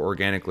grown super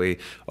organically.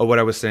 What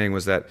I was saying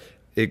was that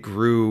it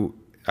grew.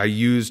 I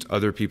used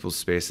other people's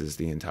spaces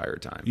the entire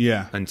time.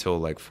 Yeah. Until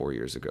like 4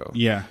 years ago.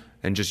 Yeah.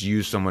 And just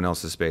use someone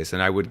else's space.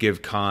 And I would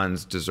give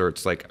Khan's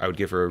desserts, like I would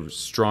give her a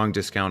strong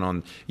discount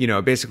on, you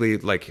know, basically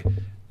like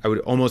I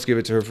would almost give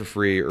it to her for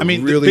free. Or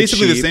really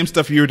basically cheap. the same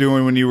stuff you were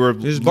doing when you were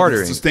just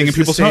bartering, staying in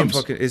people's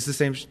homes. It's the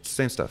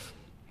same stuff.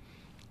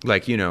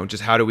 Like, you know,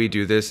 just how do we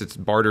do this? It's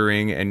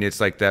bartering, and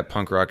it's like that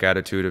punk rock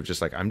attitude of just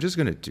like, I'm just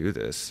going to do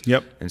this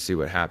and see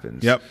what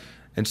happens.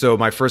 And so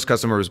my first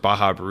customer was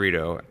Baja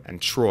Burrito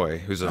and Troy,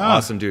 who's an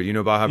awesome dude. You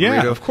know Baja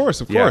Burrito? Yeah, of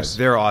course. Yeah,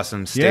 they're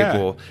awesome,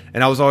 staple.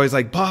 And I was always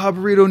like, Baja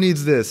Burrito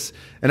needs this.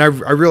 And I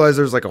realized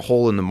there was like a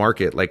hole in the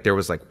market. Like there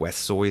was like West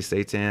Soy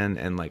seitan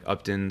and like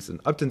Upton's.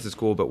 And Upton's is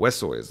cool, but West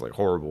Soy is like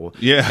horrible.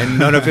 Yeah. And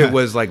none of it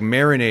was like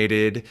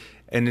marinated.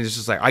 And it's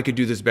just like, I could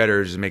do this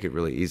better, just make it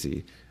really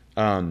easy.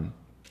 And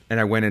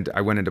I went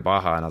into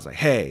Baja and I was like,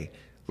 hey,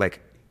 like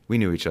we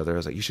knew each other. I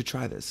was like, you should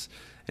try this.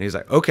 And he's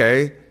like,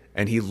 okay.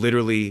 And he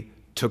literally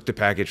took the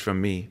package from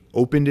me,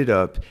 opened it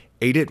up,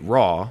 ate it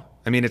raw.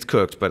 I mean, it's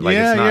cooked, but like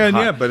it's not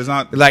hot. but it's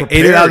not like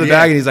prepared, ate it out of the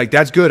bag, and he's like,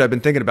 "That's good. I've been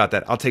thinking about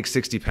that. I'll take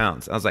 60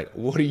 pounds." I was like,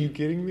 "What are you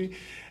kidding me?"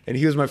 And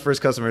he was my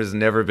first customer. It's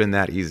never been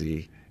that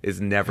easy. It's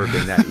never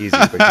been that easy.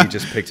 But he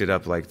just picked it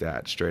up like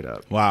that, straight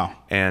up. Wow.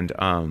 And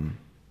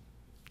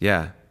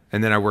yeah.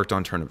 And then I worked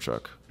on Turnip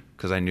Truck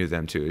because I knew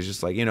them too. It's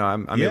just like, you know,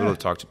 I'm able to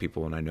talk to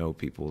people and I know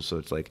people, so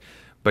it's like.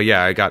 But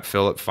yeah, I got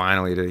Philip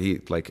finally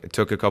it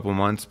took a couple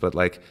months, but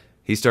like.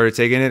 He started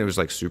taking it. It was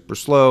like super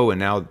slow. And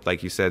now,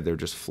 like you said, they're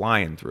just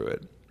flying through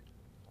it.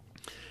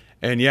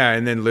 And yeah,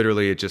 and then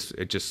literally it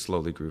just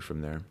slowly grew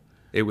from there.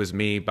 It was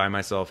me by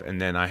myself.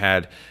 And then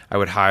I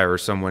would hire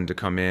someone to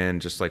come in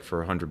just like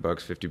for $100,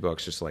 $50,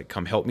 just like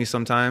come help me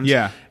sometimes.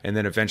 Yeah. And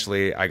then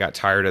eventually I got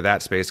tired of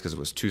that space because it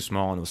was too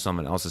small and it was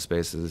someone else's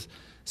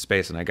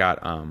space. And I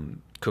got,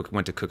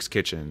 went to Cook's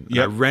Kitchen.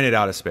 Yep. I rented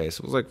out a space.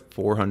 It was like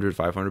 $400,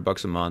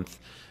 $500 a month.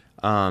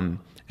 And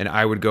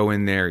I would go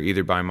in there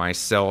either by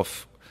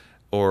myself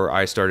or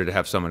I started to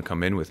have someone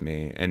come in with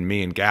me, and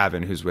me and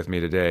Gavin, who's with me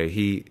today,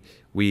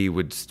 we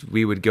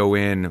would go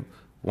in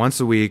once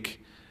a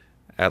week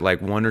at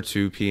like 1 or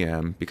 2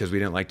 p.m. because we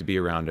didn't like to be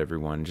around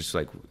everyone. Just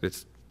like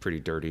it's pretty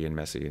dirty and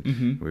messy.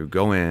 Mm-hmm. We would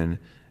go in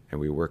and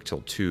we work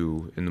till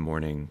 2 in the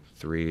morning,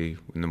 3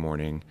 in the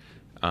morning,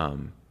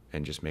 and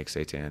just make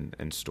seitan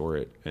and store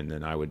it, and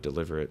then I would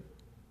deliver it.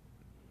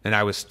 And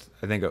I don't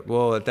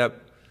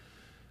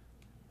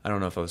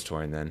know if I was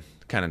touring then.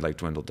 Kind of like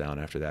dwindled down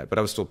after that, but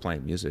I was still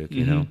playing music,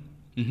 you know.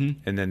 Mm-hmm.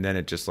 And then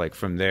it just like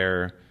from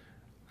there,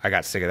 I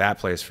got sick of that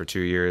place for 2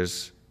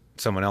 years,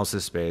 someone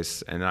else's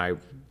space, and I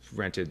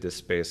rented this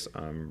space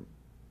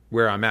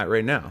where I'm at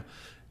right now.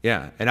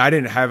 Yeah, and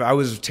I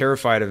was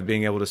terrified of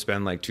being able to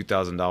spend like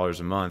 $2,000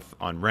 a month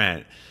on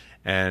rent,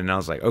 and I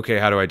was like, okay,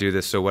 how do I do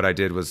this? So what I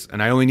did was,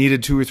 and I only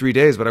needed 2 or 3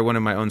 days, but I wanted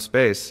my own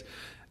space,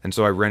 and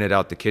so I rented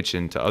out the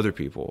kitchen to other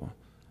people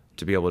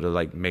to be able to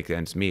like make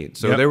ends meet.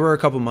 So there were a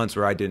couple months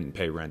where I didn't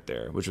pay rent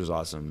there, which was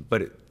awesome.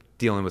 But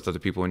dealing with other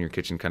people in your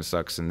kitchen kind of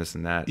sucks and this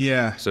and that.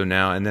 Yeah. So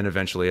now, and then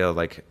eventually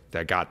like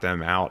that got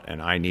them out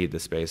and I need the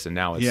space. And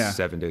now it's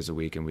 7 days a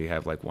week and we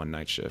have like 1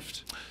 night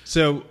shift.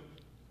 So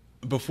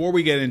before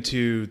we get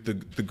into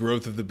the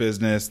growth of the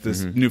business,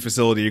 this new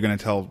facility you're going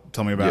to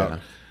tell me about,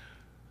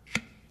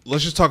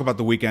 let's just talk about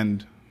the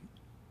weekend.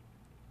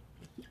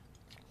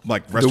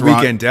 Like restaurant. The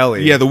weekend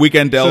deli. Yeah, the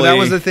weekend deli. So that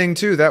was the thing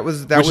too. That was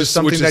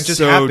something that just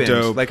so happened.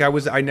 dope. Like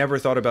I never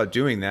thought about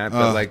doing that,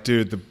 but like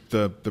dude,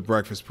 the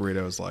breakfast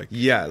burrito is like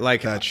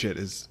like that shit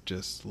is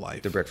just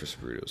life. The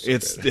breakfast burrito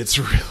is so it's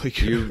really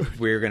good.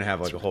 We're gonna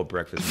have like a whole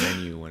breakfast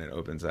menu when it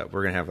opens up.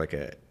 We're gonna have like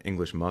a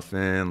English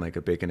muffin, like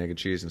a bacon, egg, and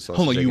cheese, and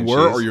sausage. Hold on, you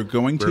were or you're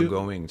going to? We're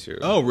going to.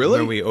 Oh, really?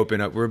 When we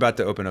open up, we're about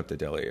to open up the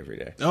deli every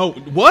day. Oh,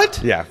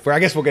 what? Yeah, I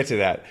guess we'll get to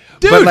that.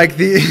 Dude. But like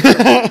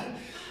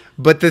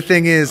but the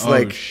thing is,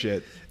 like,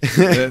 shit.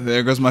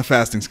 There goes my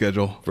fasting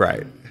schedule.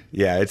 Right.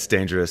 Yeah, it's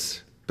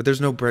dangerous. But there's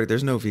no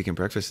vegan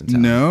breakfast in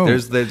town. No.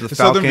 There's the Falcon.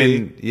 Southern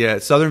V. Yeah,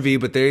 Southern V,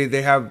 but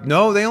they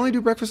only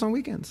do breakfast on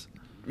weekends.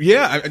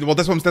 Yeah, well,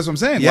 that's what I'm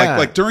saying. Yeah.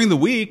 Like during the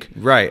week,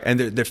 right? And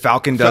the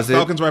Falcon does it.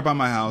 Falcon's right by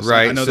my house.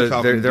 Right. I know so the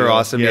Falcon. they're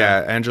awesome.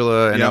 Yeah.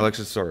 Angela and Yep.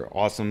 Alexis are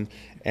awesome.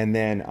 And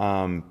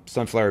then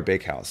Sunflower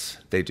Bakehouse,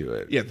 they do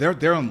it. Yeah,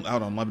 they're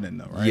out on Lebanon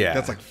though, right? Yeah,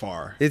 that's like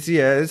far. It's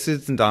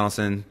in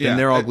Donaldson. Yeah, and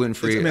they're all gluten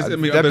free.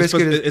 That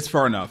biscuit it's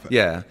far enough.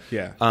 Yeah,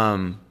 yeah.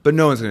 But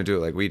no one's gonna do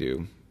it like we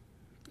do.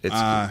 It's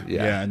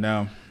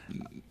no.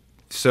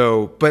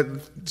 So, but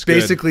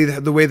basically,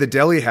 the way the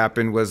deli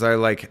happened was I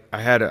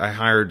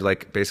hired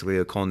like basically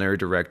a culinary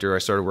director. I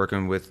started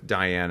working with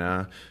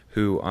Diana,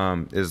 who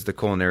is the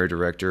culinary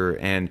director,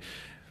 and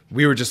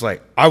we were just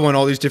like, I want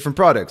all these different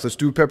products. Let's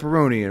do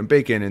pepperoni and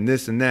bacon and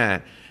this and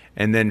that.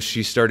 And then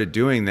she started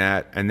doing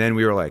that, and then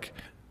we were like,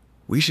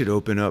 we should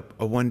open up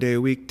a 1 day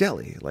a week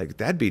deli. Like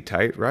that'd be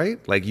tight,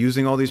 right? Like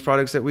using all these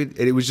products that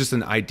it was just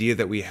an idea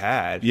that we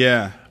had.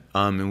 Yeah.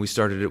 And we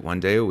started it 1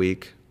 day a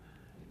week.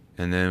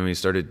 And then we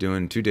started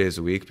doing 2 days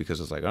a week because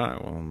I was like, all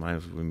right,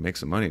 well, we make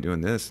some money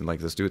doing this. And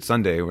like, let's do it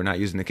Sunday. We're not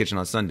using the kitchen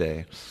on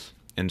Sunday.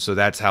 And so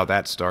that's how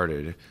that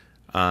started,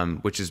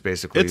 which is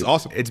basically, it's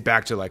awesome. It's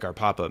back to like our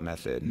pop-up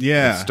method.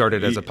 Yeah. It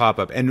started as a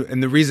pop-up.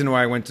 And the reason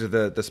why I went to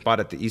the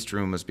spot at the East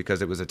Room was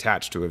because it was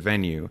attached to a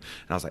venue.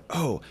 And I was like,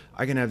 oh,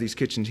 I can have this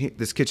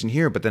kitchen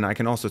here, but then I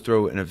can also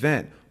throw an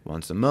event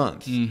once a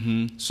month.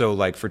 Mm-hmm. So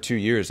like for 2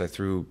 years, I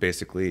threw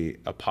basically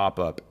a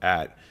pop-up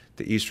at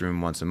the East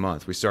Room once a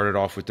month. We started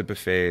off with the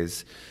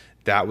buffets.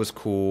 That was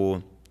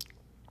cool.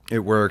 It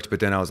worked,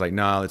 but then I was like,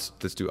 nah,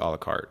 let's do a la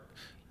carte.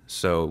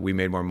 So we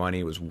made more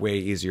money. It was way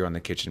easier on the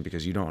kitchen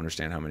because you don't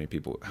understand how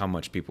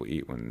much people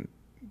eat when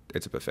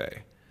it's a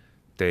buffet.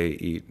 They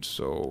eat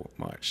so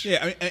much.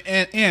 Yeah, I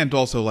mean, and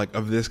also like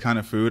of this kind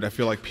of food, I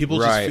feel like people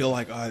just feel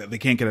like they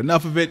can't get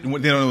enough of it, and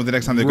they don't know what the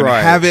next time they're going to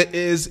have it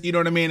is. You know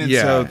what I mean? And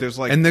so there's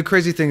like, and the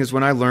crazy thing is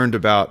when I learned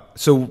about,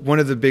 so one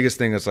of the biggest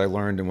things I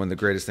learned, and one of the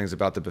greatest things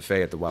about the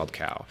buffet at the Wild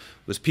Cow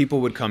was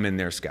people would come in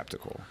there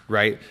skeptical,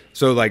 right?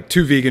 So like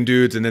 2 vegan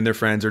dudes and then their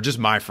friends, or just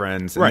my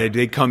friends, and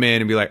they'd come in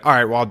and be like, all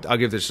right, well, I'll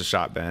give this a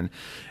shot, Ben.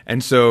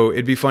 And so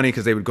it'd be funny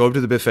because they would go up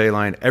to the buffet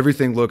line,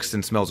 everything looks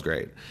and smells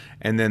great,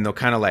 and then they'll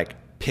kind of like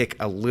pick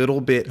a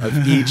little bit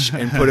of each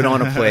and put it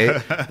on a plate,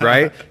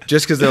 right?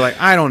 Just because they're like,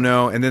 I don't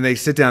know. And then they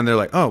sit down and they're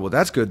like, oh, well,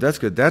 that's good, that's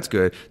good, that's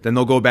good. Then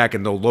they'll go back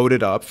and they'll load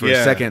it up for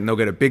a second and they'll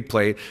get a big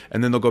plate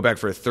and then they'll go back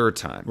for a 3rd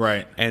time.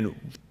 Right. And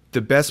the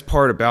best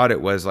part about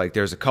it was like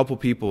there's a couple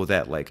people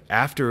that like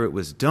after it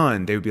was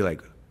done, they would be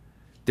like,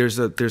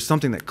 there's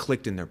something that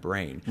clicked in their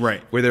brain.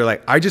 Right. Where they're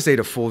like, I just ate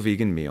a full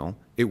vegan meal.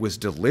 It was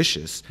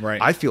delicious.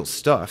 Right. I feel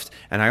stuffed,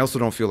 and I also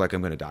don't feel like I'm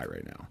going to die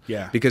right now.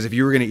 Yeah. Because if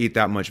you were going to eat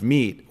that much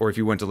meat, or if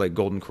you went to like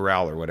Golden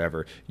Corral or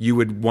whatever, you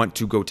would want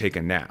to go take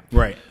a nap.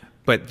 Right.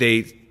 But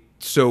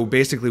so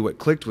basically what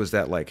clicked was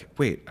that like,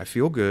 wait, I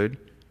feel good.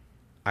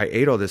 I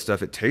ate all this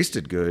stuff. It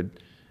tasted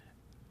good.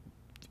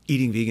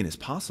 Eating vegan is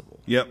possible.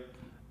 Yep.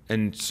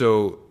 And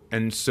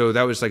so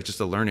that was like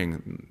just a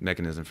learning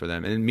mechanism for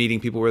them, and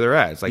meeting people where they're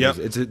at. It's like,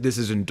 this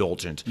is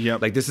indulgent.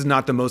 Yep. Like this is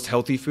not the most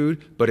healthy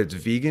food, but it's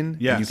vegan.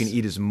 Yes. And you can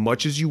eat as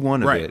much as you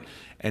want of it.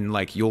 And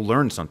like, you'll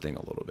learn something a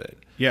little bit.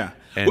 Yeah.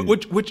 And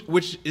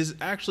Which is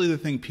actually the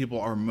thing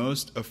people are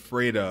most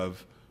afraid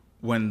of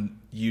when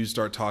you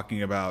start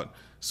talking about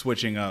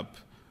switching up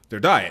their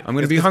diet. I'm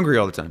going to be hungry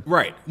all the time.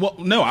 Right. Well,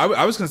 no,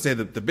 I was going to say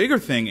that the bigger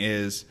thing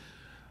is,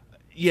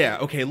 yeah,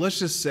 okay, let's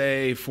just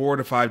say 4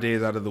 to 5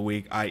 days out of the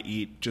week I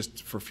eat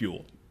just for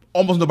fuel.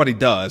 Almost nobody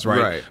does,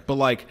 right? But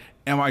like,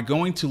 am I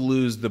going to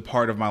lose the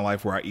part of my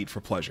life where I eat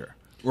for pleasure?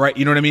 Right?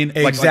 You know what I mean?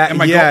 Exactly.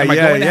 Like, am I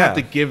going to have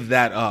to give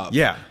that up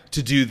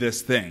to do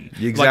this thing?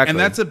 Exactly. Like, and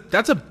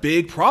that's a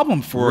big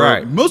problem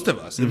for most of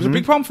us. It was a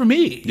big problem for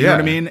me. You know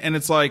what I mean? And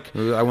it's like,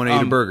 I want to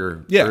eat a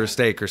burger or a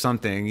steak or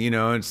something, you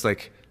know, it's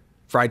like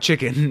fried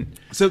chicken.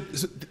 So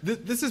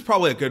this is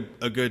probably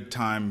a good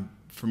time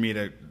for me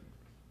to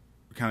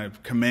kind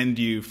of commend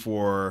you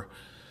for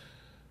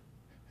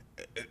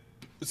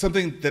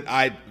something that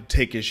I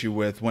take issue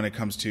with when it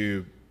comes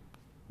to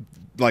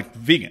like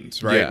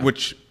vegans, right? Yeah.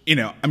 Which, you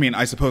know, I mean,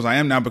 I suppose I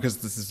am now because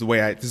this is the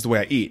way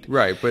I eat.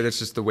 Right, but it's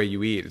just the way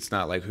you eat. It's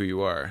not like who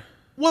you are.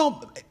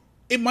 Well,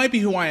 it might be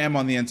who I am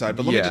on the inside,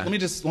 but let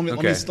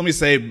me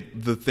say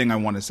the thing I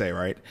want to say,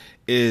 right?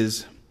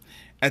 Is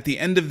at the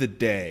end of the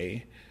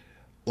day,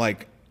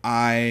 like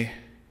I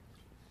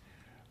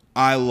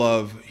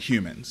love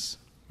humans.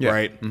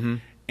 Right?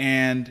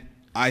 And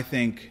I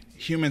think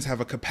humans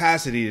have a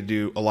capacity to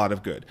do a lot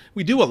of good.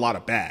 We do a lot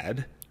of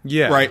bad.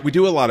 Yeah. Right? We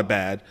do a lot of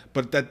bad,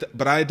 but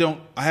I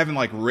haven't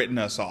like written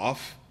us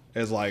off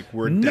as like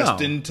we're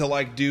destined to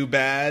like do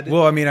bad.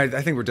 Well, I mean, I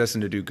think we're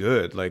destined to do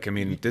good. Like, I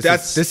mean,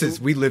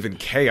 we live in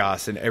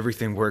chaos and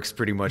everything works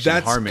pretty much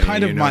in harmony.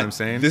 Kind of you know what I'm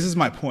saying? This is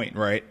my point,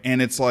 right?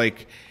 And it's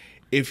like,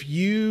 if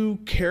you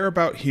care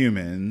about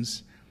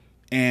humans,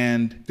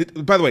 and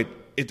by the way,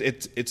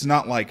 it's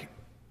not like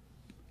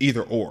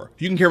either or.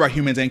 You can care about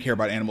humans and care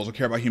about animals, or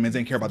care about humans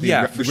and care about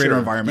the greater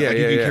environment.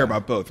 You can care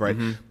about both, right?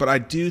 But I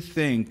do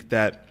think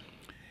that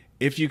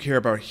if you care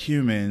about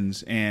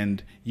humans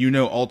and you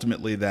know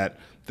ultimately that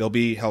they'll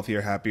be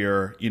healthier,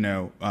 happier, you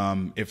know,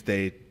 if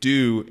they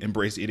do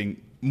embrace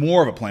eating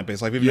more of a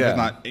plant-based life, even if it's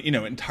not, you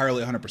know,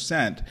 entirely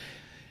 100%,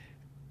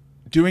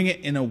 doing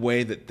it in a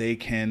way that they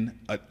can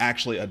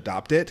actually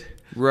adopt it.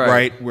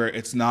 Right, where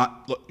it's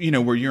not, you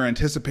know, where you're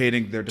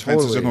anticipating their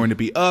defenses are going to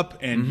be up,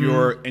 and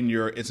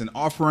it's an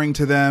offering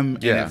to them,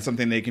 and it's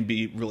something they can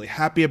be really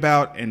happy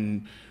about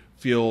and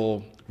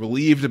feel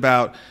relieved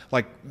about.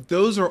 Like,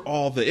 those are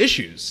all the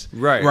issues,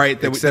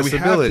 right? That we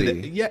have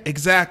today. Yeah,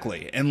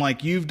 exactly. And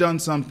like, you've done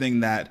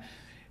something that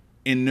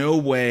in no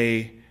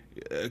way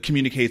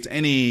communicates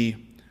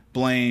any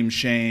blame,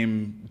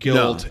 shame,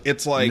 guilt.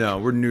 It's like, no,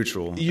 we're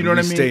neutral. You know what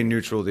I mean? Stay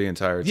neutral the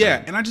entire time.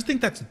 Yeah, and I just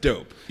think that's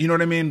dope. You know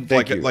what I mean?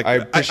 Thank you. I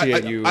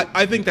appreciate you.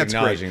 I think that's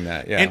acknowledging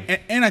great. That. Yeah,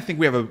 and I think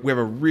we have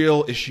a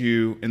real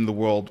issue in the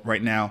world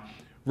right now,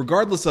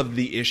 regardless of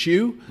the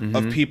issue,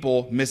 of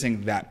people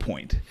missing that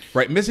point.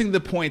 Right, missing the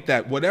point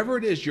that whatever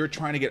it is you're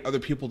trying to get other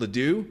people to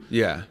do,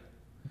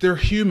 they're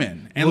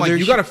human, and like,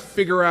 you got to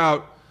figure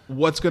out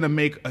what's going to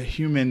make a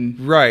human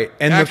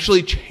and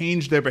actually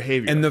change their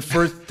behavior. And the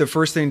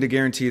first thing to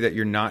guarantee that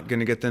you're not going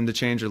to get them to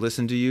change or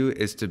listen to you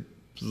is to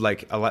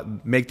like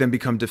make them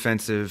become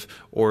defensive,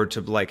 or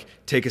to like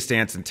take a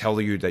stance and tell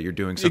you that you're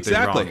doing something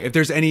wrong. If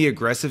there's any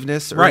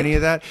aggressiveness or any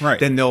of that,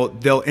 then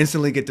they'll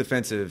instantly get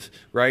defensive,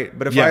 right?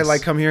 But if I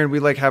like come here and we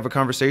like have a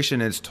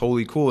conversation and it's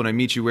totally cool and I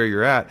meet you where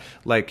you're at,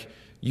 like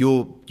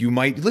you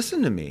might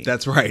listen to me.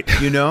 That's right.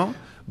 You know?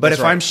 But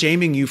if I'm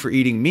shaming you for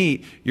eating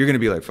meat, you're going to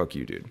be like, fuck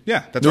you, dude.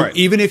 Yeah, that's right.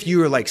 Even if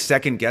you are like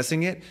second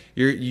guessing it,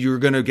 you're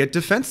going to get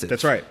defensive.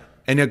 That's right.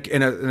 And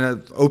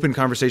an open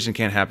conversation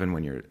can't happen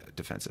when you're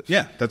defensive.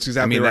 Yeah, that's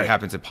exactly right. That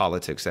happens in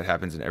politics. That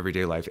happens in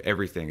everyday life.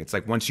 Everything. It's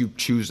like once you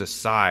choose a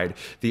side,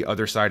 the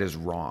other side is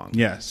wrong.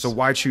 Yes. So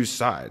why choose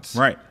sides?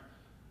 Right.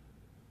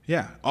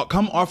 Yeah.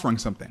 Come offering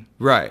something.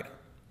 Right.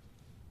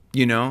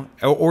 You know,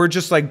 or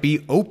just like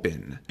be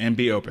open. And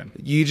be open.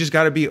 You just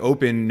got to be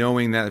open,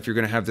 knowing that if you're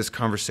going to have this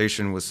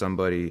conversation with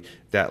somebody,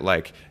 that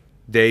like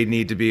you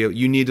need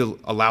to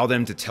allow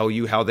them to tell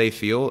you how they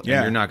feel, and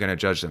you're not going to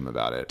judge them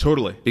about it.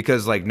 Totally.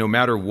 Because like no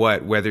matter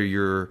what, whether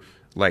you're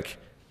like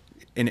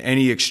in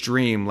any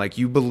extreme, like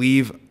you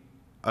believe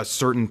a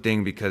certain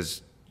thing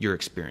because your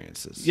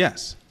experiences.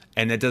 Yes.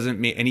 And that doesn't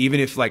mean, and even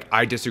if like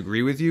I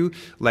disagree with you,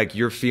 like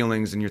your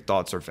feelings and your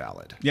thoughts are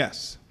valid.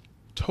 Yes.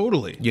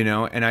 Totally. You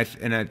know, and I,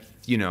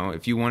 you know,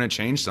 if you want to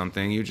change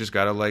something, you just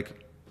got to like,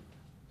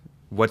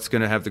 what's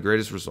going to have the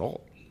greatest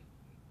result?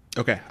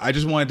 Okay. I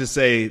just wanted to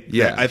say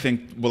that I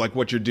think like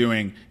what you're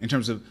doing in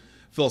terms of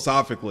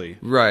philosophically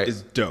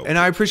is dope. And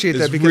I appreciate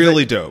that because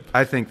really dope.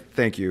 I think,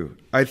 thank you.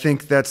 I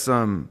think that's,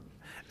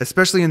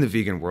 especially in the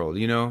vegan world,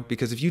 you know,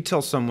 because if you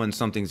tell someone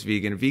something's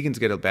vegan, vegans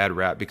get a bad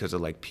rap because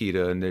of like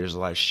PETA, and there's a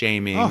lot of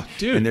shaming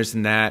and there's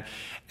that.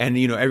 And,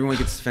 you know, everyone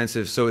gets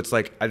defensive. So it's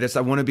like, I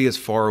want to be as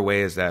far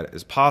away as that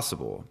as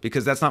possible,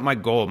 because that's not my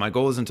goal. My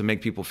goal isn't to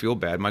make people feel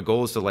bad. My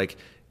goal is to like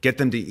get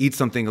them to eat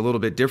something a little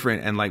bit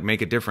different and like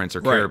make a difference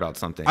or care about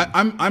something.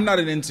 I'm not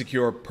an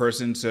insecure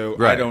person,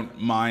 so I don't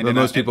mind. But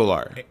most people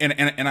are.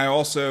 And I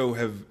also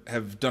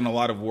have done a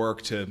lot of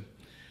work to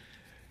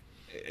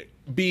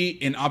be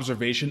in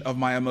observation of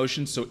my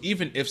emotions. So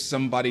even if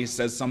somebody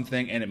says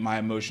something and my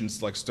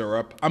emotions like stir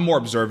up, I'm more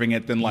observing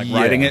it than like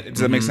writing it. Does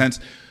that make sense?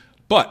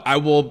 But I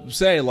will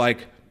say,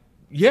 like,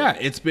 yeah,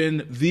 it's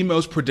been the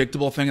most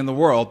predictable thing in the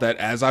world that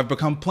as I've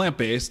become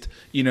plant-based,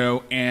 you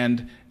know,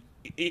 and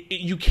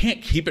you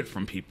can't keep it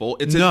from people.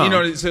 It's you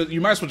know, so you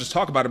might as well just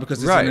talk about it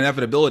because it's an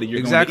inevitability.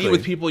 You're going to eat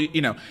with people,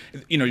 you know,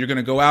 you're going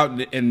to go out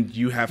and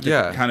you have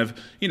to kind of,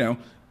 you know,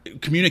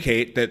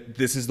 communicate that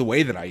this is the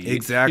way that I eat.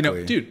 Exactly. You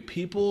know, dude,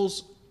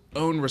 people's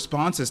own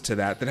responses to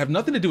that have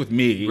nothing to do with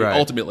me.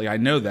 Ultimately, I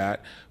know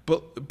that.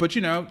 But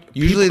you know,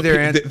 usually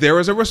there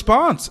is a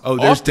response. Oh,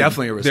 there's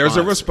definitely a response. There's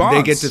a response.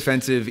 They get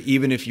defensive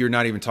even if you're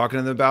not even talking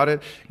to them about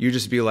it. You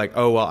just be like,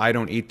 oh, well, I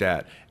don't eat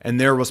that. And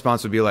their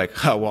response would be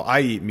like, oh, well,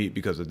 I eat meat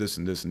because of this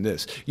and this and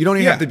this. You don't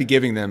even have to be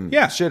giving them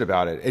shit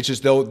about it. It's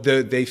just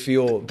they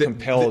feel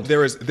compelled.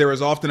 There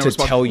is often a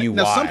response. Tell you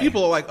now, why. Some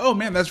people are like, oh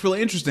man, that's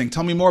really interesting.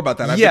 Tell me more about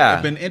that.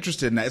 I've been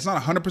interested in that. It's not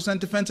 100%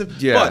 defensive,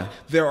 but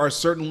there are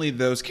certainly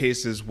those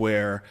cases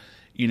where,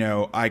 you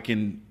know, I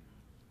can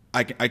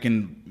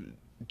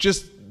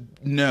just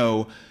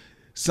know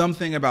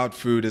something about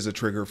food is a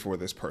trigger for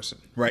this person,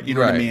 right? You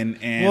know what I mean?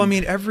 And well, I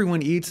mean,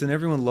 everyone eats and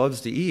everyone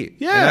loves to eat.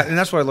 Yeah, and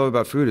that's what I love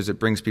about food is it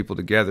brings people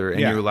together, and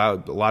you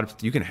allow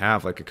you can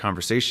have like a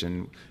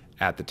conversation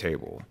at the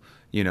table.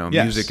 You know,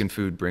 music and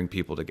food bring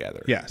people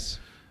together. Yes,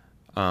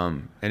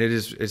 and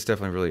it's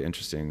definitely really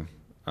interesting.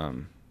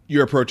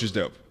 Your approach is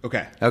dope.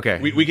 Okay.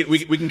 We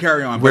can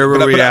carry on. Where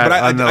were we at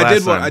on the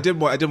last one? I did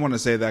want to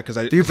say that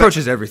because the approach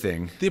is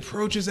everything. The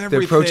approach is everything.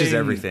 The approach is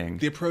everything.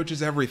 The approach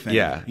is everything.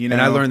 Yeah. You know?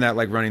 And I learned that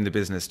like running the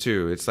business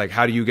too. It's like,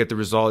 how do you get the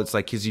result? It's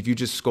like, because if you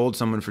just scold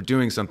someone for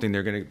doing something,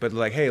 they're gonna. But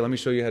like, hey, let me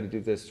show you how to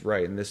do this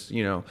right and this.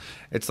 You know,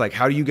 it's like,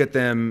 how do you get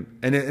them?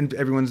 And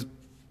everyone's,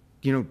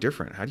 you know,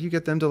 different. How do you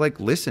get them to like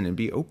listen and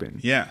be open?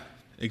 Yeah.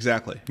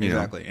 Exactly.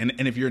 Exactly.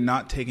 And if you're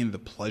not taking the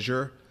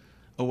pleasure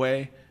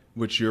away,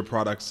 which your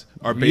products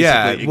are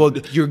basically, well,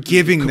 you're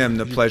giving them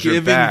the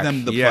pleasure back.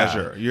 Giving them the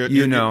pleasure.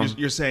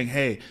 You're saying,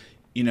 hey,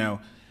 you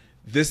know,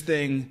 this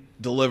thing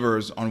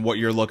delivers on what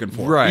you're looking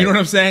for. Right. You know what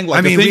I'm saying?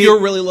 Like, the thing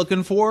you're really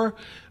looking for,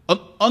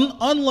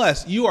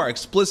 unless you are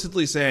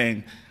explicitly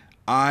saying,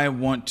 I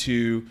want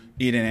to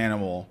eat an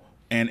animal,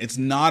 and it's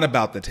not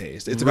about the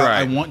taste. It's about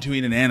I want to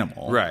eat an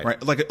animal. Right.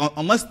 Like,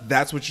 unless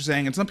that's what you're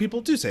saying, and some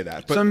people do say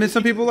that. But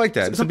some people like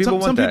that. Some people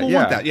want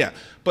that. Yeah.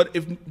 But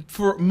if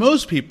for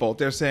most people,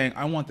 they're saying,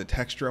 I want the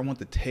texture, I want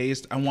the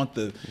taste, I want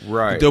the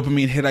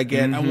dopamine hit I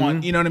get. I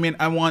want, you know what I mean?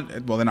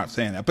 Well, they're not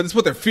saying that, but it's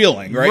what they're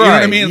feeling, right? You know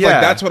what I mean? It's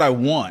like, that's what I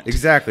want.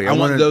 Exactly. I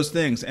want those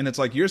things. And it's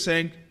like, you're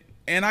saying,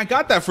 and I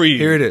got that for you.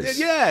 Here it is.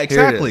 Yeah,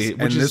 exactly.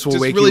 And this will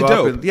wake you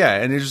up.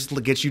 And it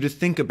just gets you to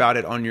think about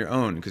it on your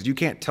own, because you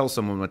can't tell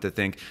someone what to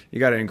think. You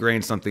got to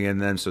ingrain something in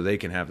them so they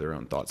can have their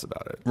own thoughts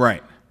about it.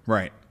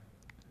 Right.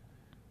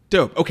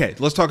 Dope. Okay,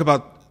 let's talk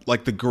about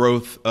like the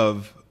growth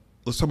of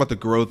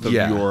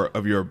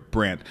your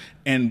brand.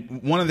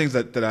 And one of the things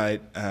that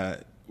I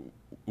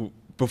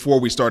before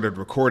we started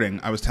recording,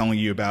 I was telling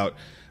you about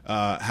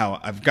how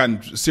I've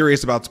gotten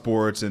serious about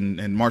sports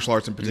and martial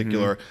arts in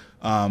particular.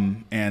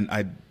 And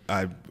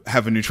I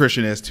have a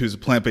nutritionist who's a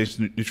plant-based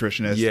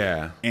nutritionist.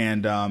 Yeah.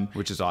 And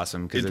which is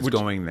awesome because it's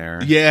going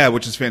there. Yeah,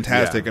 which is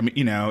fantastic. I mean,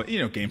 you know,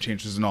 Game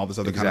Changers and all this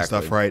other kind of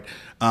stuff, right?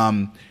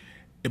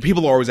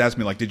 People always ask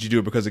me, like, did you do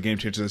it because of Game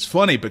Changers? It's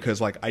funny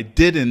because, like, I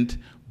didn't,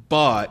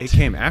 but it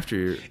came after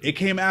you. It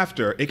came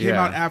after. It came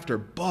out after,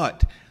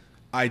 but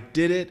I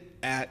did it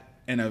at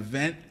an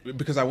event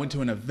because I went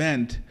to an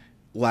event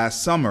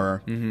last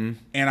summer, and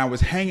I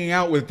was hanging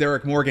out with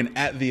Derek Morgan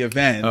at the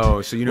event.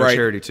 Oh, so you know right?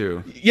 Charity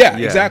too? Yeah,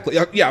 exactly.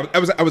 Yeah, I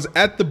was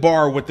at the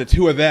bar with the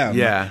two of them.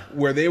 Yeah,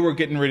 where they were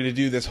getting ready to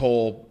do this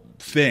whole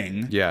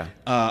thing. Yeah,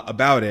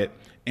 about it,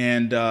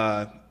 and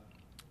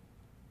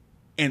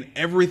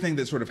everything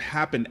that sort of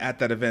happened at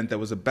that event that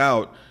was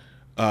about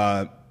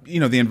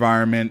the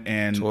environment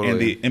and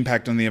the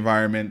impact on the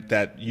environment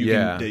that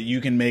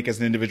you can make as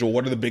an individual.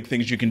 What are the big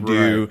things you can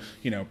do?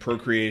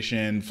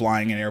 Procreation,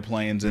 flying in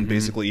airplanes, and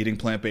basically eating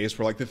plant-based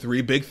were like the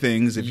three big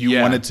things if you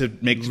wanted to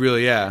make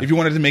if you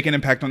wanted to make an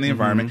impact on the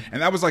environment.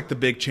 And that was like the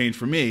big change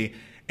for me.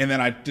 And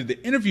then I did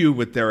the interview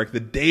with Derek the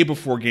day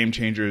before Game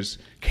Changers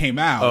came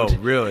out. Oh,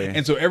 really?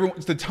 And so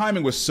the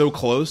timing was so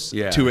close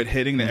to it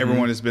hitting that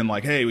everyone has been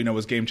like, "Hey, we know it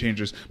was Game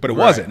Changers," but it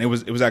wasn't. It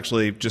was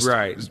actually just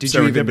Did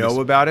you even know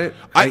about it?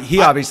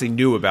 He obviously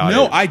knew about it.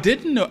 No, I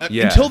didn't know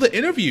until the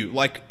interview.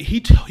 Like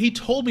he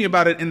told me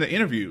about it in the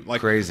interview.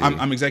 Like, crazy.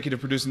 I'm executive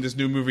producing this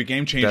new movie,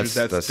 Game Changers.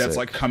 That's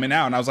like coming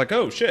out, and I was like,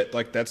 "Oh shit!"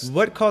 Like that's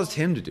what caused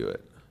him to do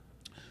it.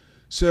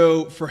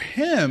 So for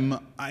him,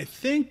 I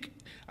think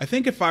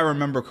if I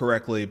remember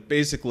correctly,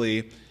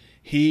 basically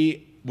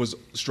he was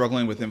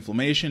struggling with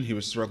inflammation. He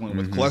was struggling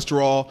with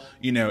cholesterol.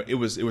 It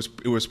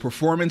was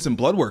performance and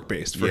blood work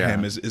based for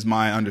him is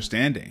my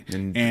understanding.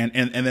 And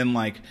then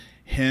like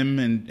him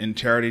and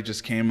Charity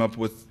just came up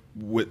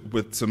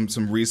with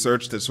some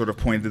research that sort of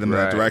pointed them in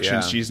that direction.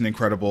 Yeah. She's an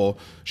incredible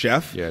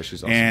chef. Yeah,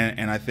 she's awesome.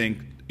 And I think,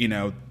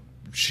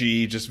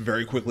 she just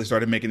very quickly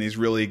started making these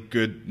really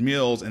good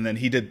meals, and then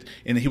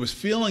he was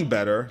feeling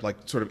better, like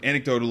sort of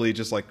anecdotally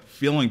just like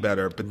feeling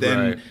better, but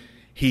then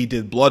he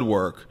did blood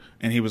work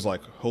and he was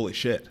like, holy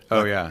shit.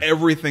 Oh, like,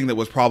 everything that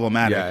was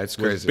problematic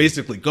was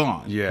basically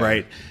gone. Yeah.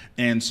 Right.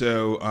 And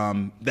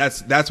so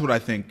that's what I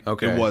think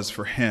it was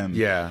for him.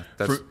 Yeah.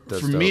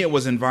 For me, it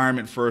was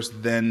environment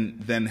first,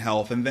 then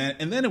health, and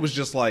then it was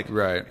just like,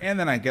 and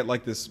then I get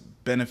like this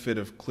benefit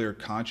of clear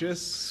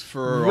conscious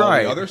for all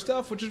the other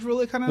stuff, which is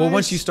really kind of nice.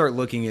 Once you start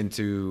looking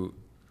into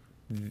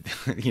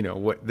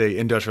what the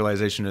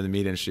industrialization of the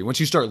meat industry, once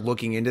you start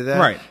looking into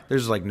that,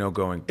 there's like no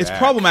going back. It's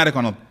problematic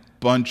on a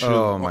bunch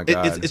of my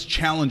God. It's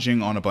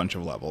challenging on a bunch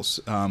of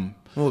levels.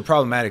 Well,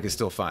 problematic is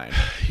still fine.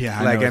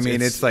 Yeah, like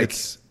it's like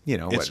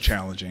it's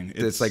challenging.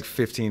 It's like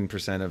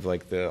 15% of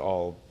like the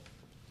all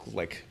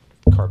like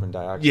carbon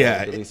dioxide.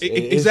 Yeah,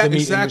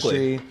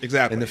 exactly.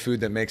 And the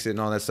food that makes it and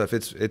all that stuff.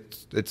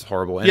 It's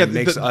horrible. And it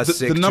makes us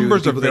sick. The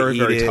numbers are very,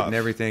 very tough and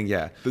everything.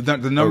 Yeah, the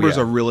numbers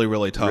are really,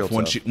 really tough.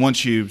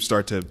 Once you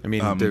start to,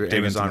 the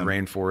Amazon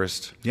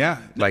rainforest. Yeah,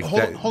 like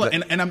hold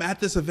on. And I'm at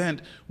this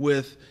event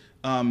with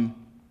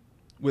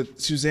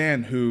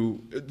Suzanne, who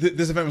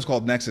this event was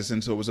called Nexus,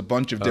 and so it was a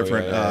bunch of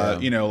different,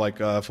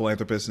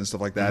 philanthropists and stuff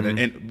like that,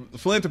 and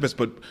philanthropists.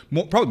 But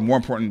probably more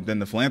important than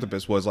the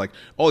philanthropists was like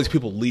all these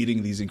people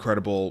leading these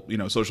incredible,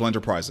 social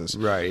enterprises.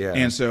 Right. Yeah.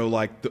 And so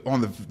like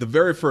the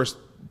very first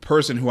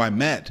person who I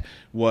met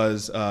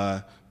was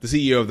the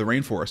CEO of the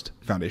Rainforest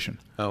Foundation.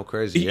 Oh,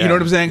 crazy! You know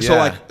what I'm saying?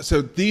 Yeah.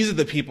 So these are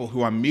the people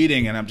who I'm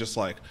meeting, and I'm just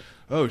like,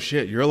 oh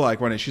shit, you're like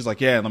running. She's like,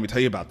 yeah, let me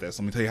tell you about this.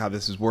 Let me tell you how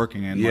this is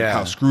working and like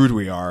how screwed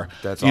we are.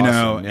 That's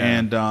awesome.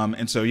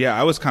 And so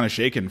I was kind of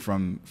shaken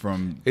from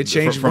it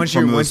changed once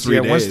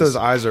those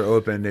eyes are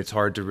open. It's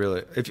hard to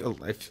really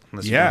unless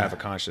you don't have a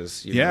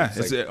conscious.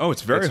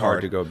 It's very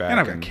hard to go back. And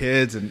I've got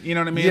kids, and you know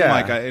what I mean. Yeah.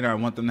 Like I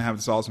want them to have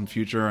this awesome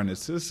future, and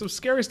it's some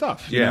scary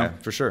stuff. Yeah,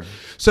 for sure.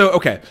 So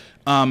okay.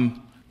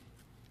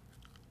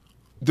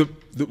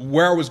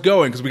 Where I was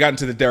going, because we got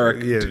into the Derek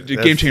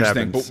Game Change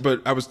thing,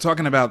 but I was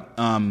talking about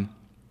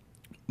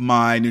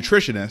my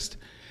nutritionist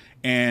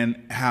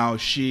and how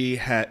she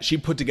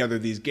put together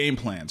these game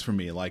plans for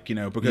me, like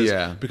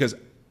because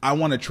I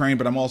want to train,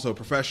 but I'm also a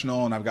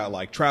professional, and I've got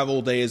like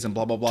travel days and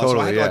blah blah blah.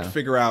 Totally, so I had to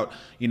figure out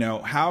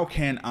how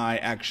can I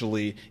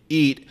actually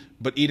eat,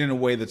 but eat in a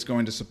way that's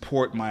going to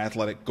support my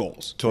athletic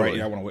goals. Totally.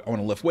 Right? I want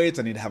to lift weights.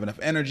 I need to have enough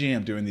energy.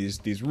 I'm doing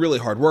these really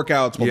hard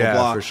workouts. Blah blah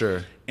blah. For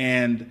sure.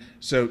 And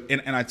so,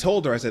 and I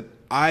told her, I said,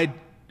 I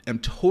am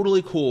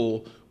totally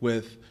cool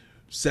with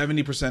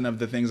 70% of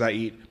the things I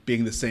eat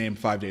being the same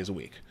 5 days a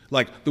week.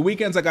 Like the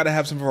weekends, I got to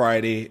have some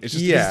variety. It's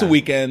just it's the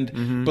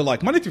weekend, but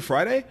like Monday through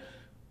Friday,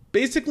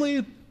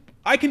 basically,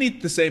 I can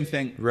eat the same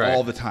thing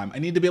all the time. I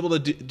need to be able to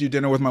do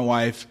dinner with my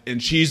wife,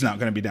 and she's not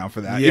going to be down for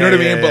that. You know what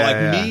I mean? But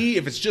like me,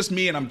 if it's just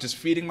me and I'm just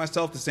feeding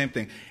myself, the same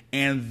thing.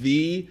 And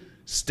the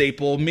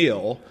staple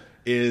meal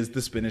is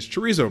the spinach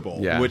chorizo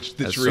bowl, which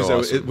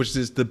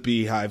is the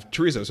BE-Hive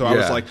chorizo. So I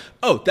was like,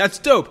 oh, that's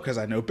dope, because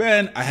I know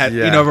Ben. I had,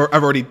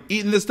 I've already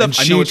eaten this stuff. And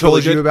I know it's told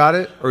really good. you about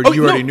it, or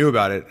you already knew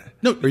about it?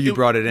 No, or you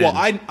brought it in.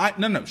 Well,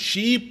 no.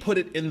 She put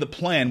it in the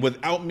plan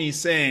without me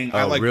saying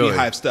I like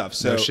BE-Hive stuff.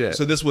 So,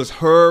 so this was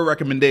her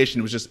recommendation.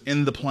 It was just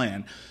in the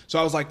plan. So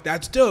I was like,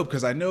 that's dope,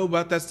 because I know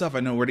about that stuff. I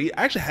know where to eat.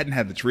 I actually hadn't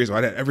had the chorizo.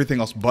 I had everything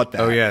else but that.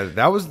 Oh yeah,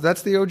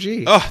 that's the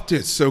OG. Oh, dude,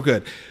 it's so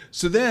good.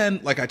 So then,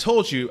 like I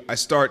told you, I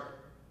start.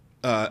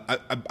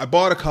 I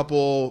bought a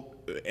couple,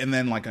 and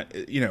then like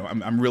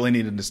I'm really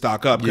needing to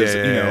stock up because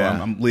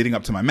I'm leading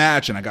up to my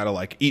match, and I got to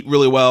like eat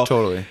really well.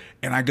 Totally.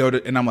 And I go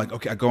to, and I'm like,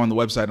 okay, I go on the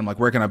website. I'm like,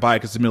 where can I buy it?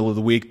 Because it's the middle of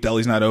the week.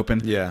 Deli's not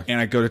open. Yeah. And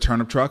I go to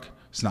Turnip Truck.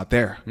 It's not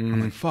there. I'm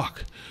like,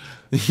 fuck.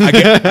 I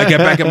get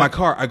back in my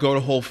car. I go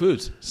to Whole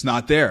Foods. It's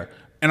not there.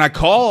 And I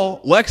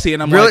call Lexi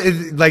and I'm like,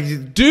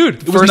 dude,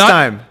 it was first not,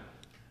 time.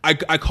 I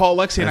call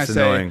Lexi and I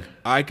say, annoying.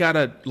 I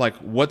gotta, like,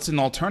 what's an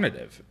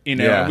alternative? You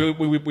know, Yeah.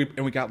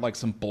 we got like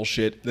some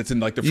bullshit that's in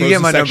like the frozen You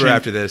get my section. number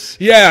after this.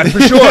 Yeah, for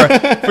sure,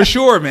 for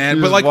sure, man.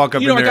 You But just like, walk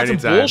up you know, in I there got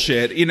some anytime.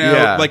 bullshit. You know,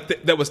 Yeah.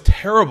 like that was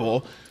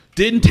terrible.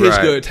 Didn't taste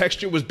Right. good.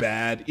 Texture was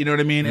bad. You know what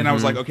I mean? And I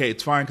was like, okay,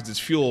 it's fine because it's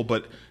fuel,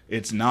 but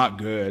it's not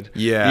good.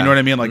 Yeah. You know what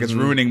I mean? Like it's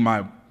ruining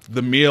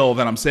the meal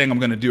that I'm saying I'm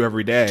going to do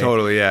every day.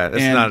 Totally, yeah.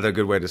 That's And- not a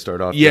good way to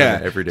start off an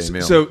everyday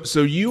meal.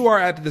 So you are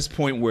at this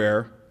point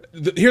where,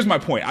 here's my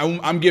point.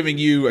 I'm giving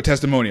you a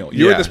testimonial.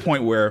 You're at this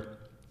point where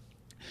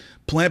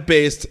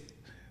plant-based,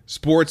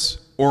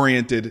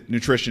 sports-oriented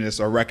nutritionists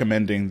are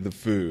recommending the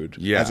food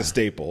as a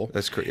staple.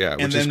 That's which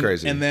And is then-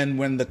 crazy. And then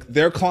when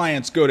their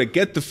clients go to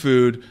get the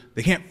food,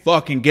 they can't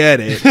fucking get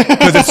it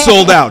because it's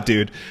sold out,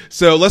 dude.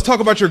 So let's talk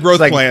about your growth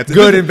plans.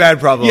 Good and bad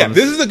problems. Yeah,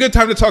 this is a good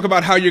time to talk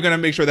about how you're going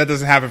to make sure that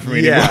doesn't happen for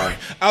me anymore.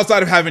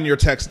 Outside of having your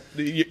text,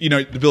 you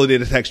know, the ability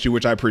to text you,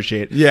 which I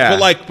appreciate. Yeah.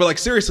 But like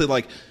seriously,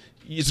 like,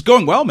 it's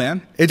going well,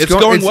 man. It's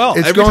going- going it's- well.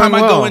 it's Every going time I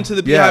go well. into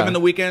the Yeah. BE-Hive in the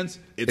weekends,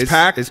 it's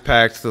packed. It's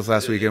packed. This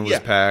last weekend was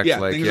packed. Yeah,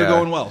 like, things are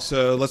going well.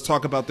 So let's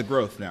talk about the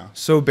growth now.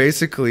 So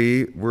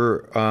basically,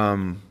 we're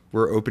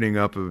opening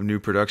up a new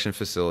production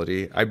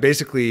facility.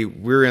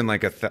 We're in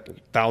like a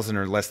 1,000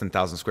 or less than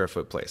 1,000 square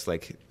foot place.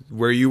 Like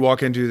where you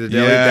walk into the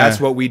deli, that's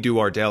what we do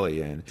our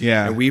deli in.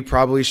 Yeah. And we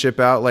probably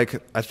ship out like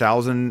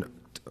 1,000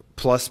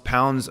 plus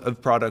pounds of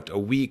product a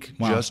week,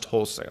 just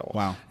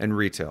wholesale and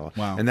retail.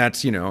 Wow. And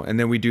that's, you know, and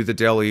then we do the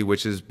deli,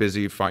 which is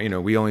busy. You know,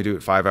 we only do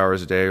it 5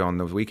 hours a day on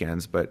the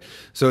weekends. But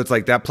so it's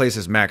like that place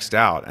is maxed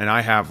out. And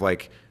I have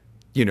like,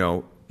 you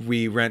know,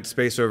 we rent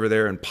space over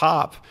there and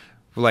pop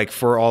like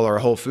for all our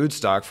whole food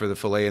stock for the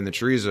filet and the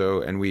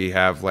chorizo. And we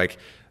have like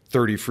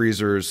 30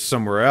 freezers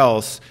somewhere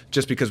else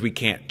just because we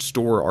can't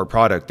store our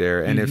product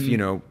there. And if, you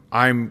know,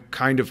 I'm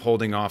kind of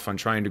holding off on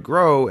trying to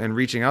grow and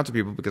reaching out to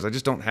people because I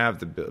just don't have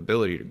the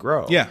ability to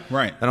grow. Yeah,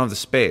 right. I don't have the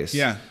space.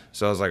 Yeah.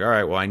 So I was like, all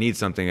right, well, I need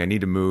something. I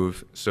need to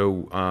move. So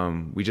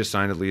we just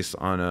signed a lease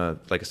on a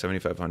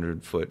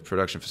 7,500 foot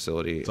production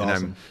facility. That's and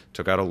awesome. I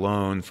took out a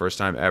loan, first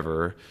time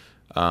ever.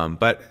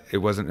 But it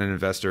wasn't an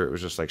investor. It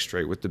was just like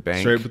straight with the bank.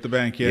 Straight with the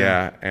bank, yeah.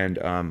 Yeah. And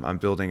I'm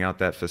building out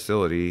that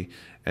facility.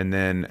 And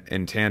then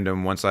in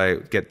tandem, once I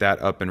get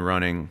that up and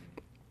running,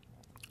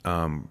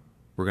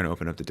 we're going to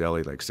open up the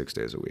deli like 6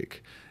 days a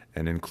week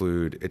and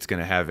it's going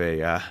to have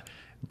a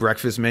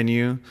breakfast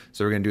menu.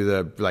 So we're going to do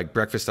the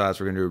breakfast sauce.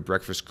 We're going to do a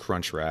breakfast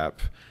crunch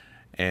wrap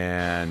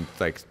and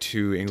like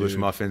 2 English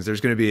muffins.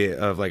 There's going to be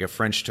like a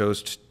French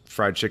toast,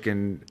 fried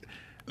chicken,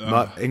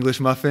 English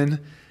muffin.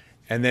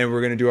 And then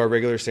we're going to do our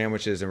regular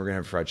sandwiches and we're going to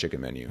have a fried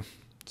chicken menu.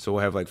 So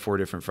we'll have like 4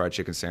 different fried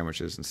chicken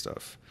sandwiches and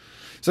stuff.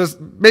 So it's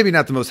maybe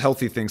not the most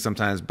healthy thing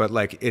sometimes, but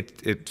like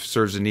it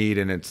serves a need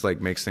and it's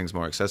like makes things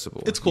more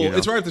accessible. It's cool. You know?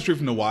 It's right up the street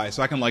from the Y,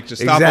 so I can like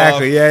just stop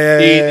Exactly. off, Yeah,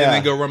 eat, yeah. and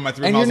then go run my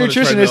 3 And miles your on the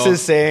nutritionist treadmill.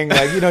 is saying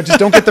like, you know, just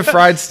don't get the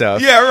fried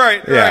stuff. Yeah,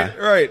 right.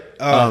 Yeah.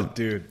 Oh,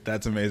 dude,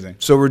 that's amazing.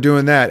 So we're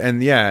doing that,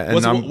 and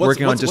I'm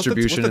working on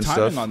distribution what's the and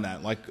timing stuff. on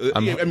that? Like, I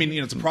mean,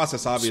 you know, it's a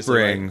process, obviously.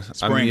 Spring. Right?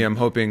 Spring. I'm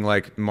hoping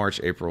like March,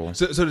 April.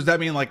 So does that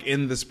mean like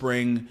in the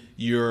spring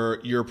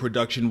your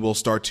production will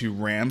start to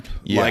ramp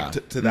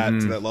like to that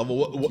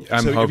level?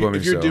 I'm so hoping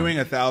if you're so. doing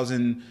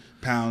 1,000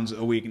 pounds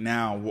a week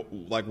now,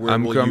 like where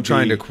will you I'm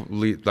trying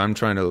be? I'm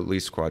trying to at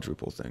least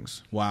quadruple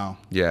things. Wow.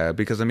 Yeah,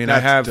 because I mean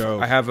That's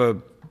dope. I have a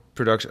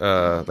production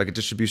like a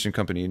distribution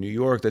company in New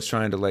York that's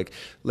trying to like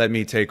let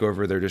me take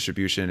over their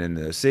distribution in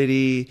the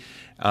city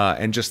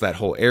and just that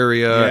whole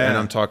area. Yeah. And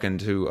I'm talking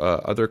to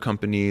other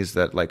companies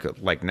that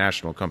like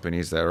national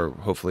companies that are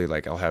hopefully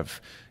like I'll have,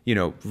 you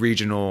know,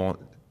 regional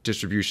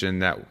distribution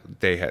that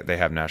they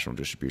have national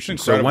distribution.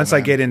 So once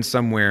I get in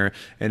somewhere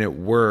and it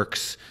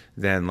works,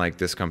 then like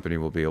this company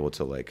will be able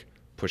to like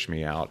push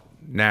me out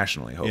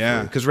nationally, hopefully.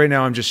 Yeah. Because right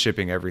now I'm just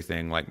shipping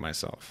everything like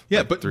myself.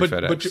 Yeah, like, through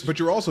FedEx. but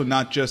you're also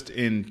not just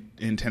in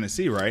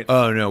Tennessee, right?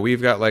 Oh no,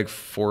 we've got like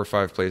 4 or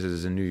 5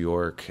 places in New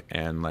York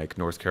and like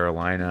North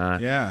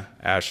Carolina,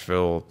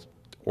 Asheville,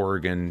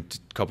 Oregon,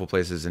 a couple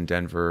places in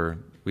Denver.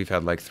 We've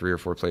had like 3 or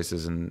 4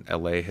 places in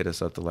LA hit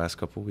us up the last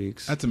couple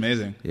weeks. That's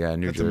amazing. Yeah,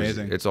 New Jersey.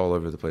 Amazing. It's all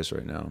over the place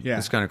right now. Yeah,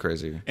 it's kind of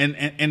crazy. And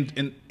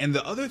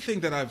the other thing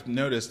that I've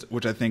noticed,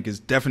 which I think is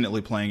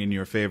definitely playing in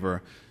your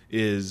favor,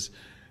 is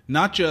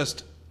not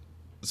just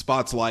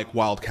spots like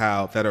Wild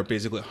Cow that are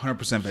basically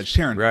 100%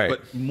 vegetarian, right?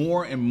 But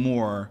more and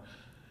more,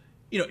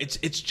 you know, it's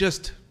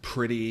just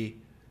pretty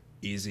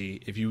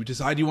easy if you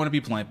decide you want to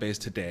be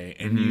plant-based today,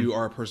 and you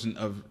are a person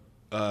of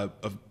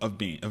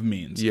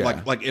means.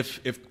 Yeah. Like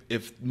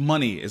if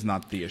money is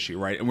not the issue,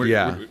 right? And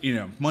we're you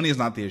know, money is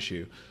not the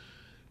issue,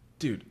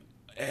 dude.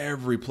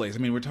 Every place. I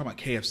mean, we're talking about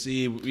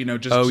KFC. You know,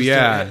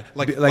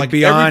 like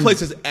beyond, every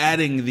place is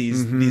adding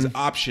these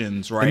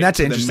options, right? And that's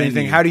an interesting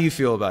thing. How do you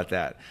feel about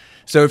that?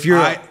 So if you're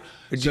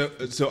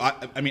So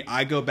I mean,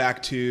 I go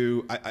back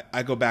to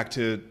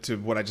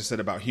what I just said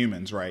about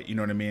humans, right? You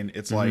know what I mean?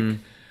 It's like,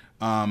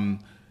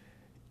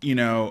 you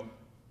know,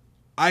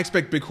 I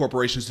expect big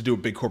corporations to do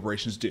what big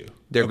corporations do.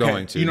 They're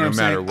going to, you know no what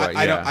I'm matter saying?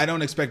 what. I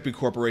don't expect big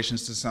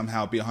corporations to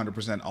somehow be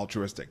 100%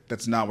 altruistic.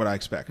 That's not what I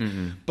expect.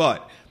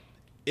 But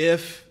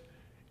if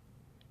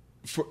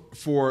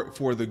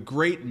for the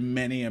great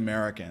many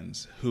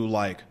Americans who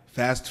like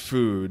fast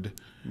food,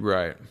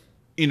 right?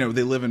 You know,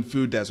 they live in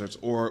food deserts,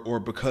 or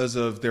because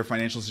of their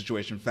financial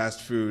situation,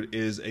 fast food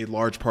is a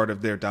large part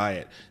of their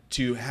diet.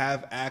 To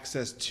have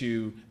access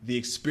to the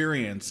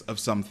experience of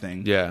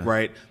something,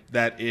 right,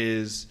 that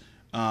is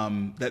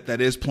that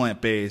is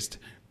plant-based,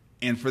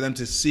 and for them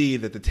to see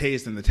that the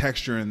taste and the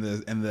texture and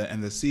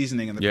the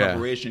seasoning and the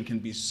preparation can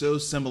be so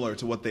similar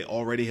to what they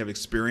already have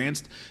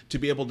experienced, to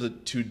be able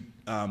to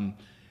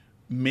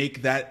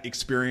make that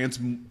experience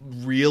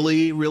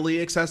really,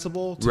 really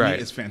accessible to me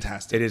is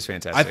fantastic. It is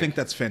fantastic. I think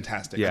that's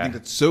fantastic. I think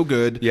that's so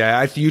good. Yeah,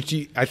 I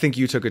think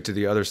you took it to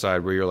the other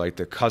side where you're like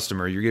the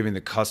customer. You're giving the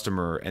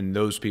customer and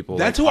those people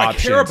that's like who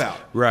options. I care about.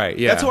 Right.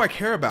 Yeah. That's who I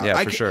care about.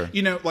 Yeah, for sure.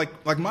 You know,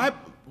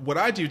 what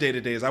I do day to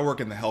day is I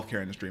work in the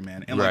healthcare industry,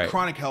 man, and like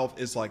chronic health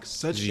is like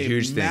such a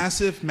huge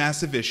massive,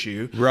 massive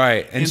issue.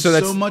 Right. And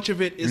so much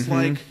of it is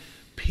like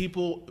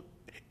people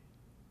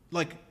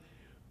like.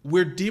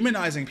 We're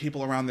demonizing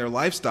people around their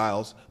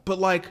lifestyles, but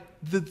like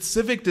the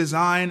civic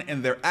design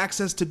and their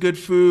access to good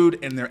food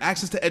and their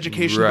access to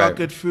education about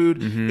good food,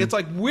 it's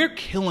like we're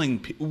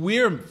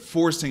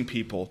forcing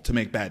people to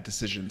make bad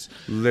decisions.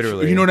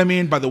 Literally. You know what I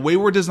mean? By the way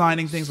we're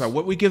designing things, by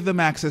what we give them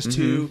access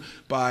to,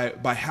 by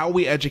how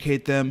we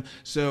educate them.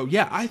 So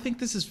yeah, I think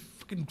this is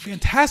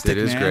fantastic. It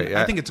is man. great.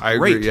 I think it's I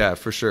great. Agree. Yeah,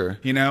 for sure.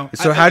 You know.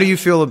 So how do you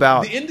feel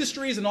about the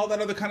industries and all that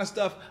other kind of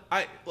stuff?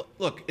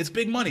 Look, it's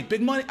big money.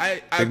 Big money.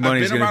 I've been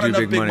money's around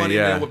enough big money to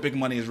yeah. know what big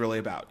money is really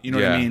about. You know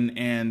what I mean?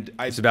 And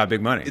it's about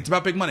big money. It's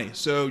about big money.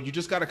 So you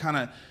just got to kind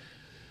of.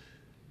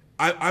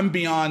 I'm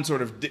beyond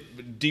sort of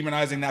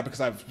demonizing that because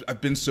I've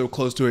been so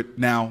close to it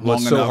now. Well,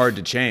 it's so enough. hard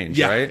to change,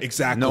 Yeah, right?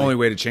 exactly. And the only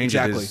way to change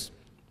it is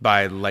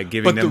by like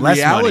giving them less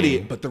money.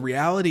 But the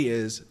reality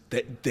is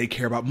that they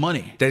care about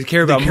money. They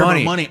care about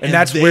money. And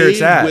that's they where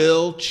it's at.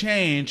 Will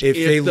change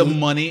if the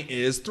money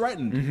is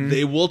threatened.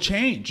 They will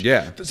change.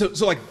 Yeah. So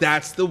like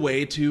that's the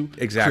way to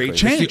create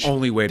change. That's the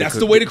only way to That's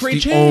the way to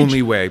create change. The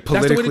only way.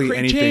 Politically, that's the way to create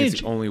anything change.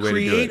 is the only way to do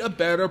it. Create a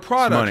better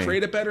product. Money.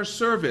 Create a better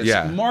service.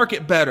 Yeah.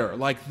 Market better.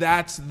 Like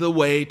that's the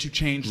way to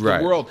change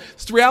the world.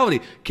 It's the reality.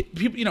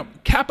 People, you know,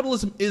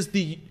 capitalism is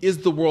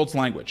the world's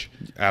language.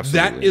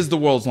 Absolutely. That is the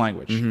world's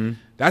language.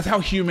 That's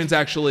how humans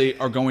actually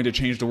are going to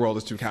change the world,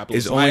 is through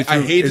capitalism. I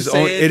hate to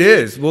say it. It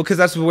is. Well, because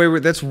that's the way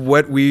that's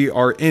what we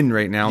are in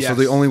right now. Yes. So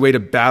the only way to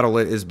battle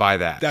it is by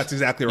that. That's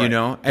exactly right. You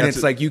know, and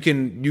it's like you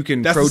can that's the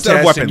set of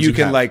protest weapons and you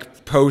can have.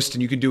 like post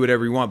and you can do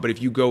whatever you want. But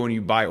if you go and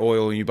you buy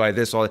oil and you buy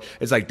this, all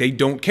it's like they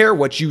don't care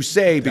what you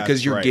say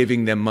because you're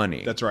giving them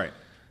money. That's right.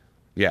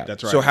 Yeah,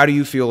 that's right. So how do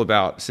you feel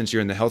about, since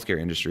you're in the healthcare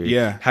industry?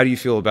 Yeah. How do you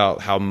feel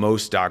about how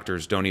most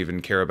doctors don't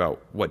even care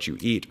about what you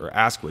eat or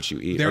ask what you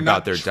eat They're about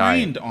not their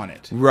trained diet? on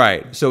it.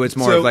 Right. So it's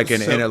more of like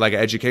an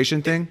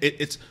education thing.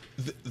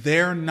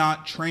 They're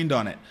not trained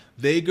on it.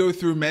 They go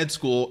through med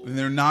school and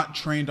they're not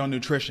trained on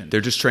nutrition. They're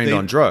just trained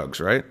on drugs,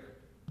 right?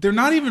 They're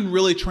not even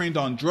really trained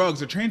on drugs.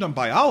 They're trained on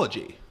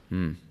biology.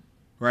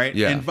 Right?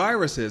 Yeah. And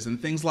viruses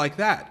and things like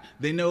that.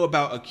 They know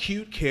about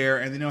acute care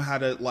and they know how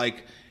to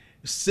like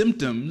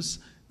symptoms.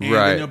 And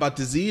they know about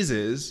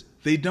diseases.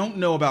 They don't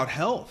know about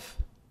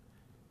health.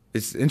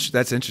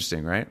 That's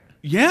interesting, right?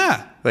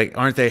 Yeah. Like,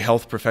 aren't they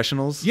health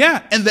professionals?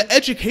 Yeah. And the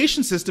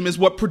education system is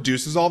what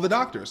produces all the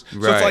doctors.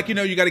 So it's like, you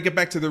know, you got to get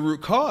back to the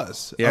root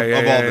cause of all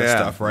this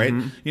stuff, right?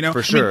 You know,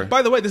 for sure. I mean,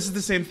 by the way, this is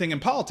the same thing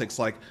in politics.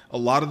 Like, a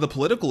lot of the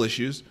political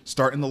issues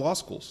start in the law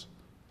schools.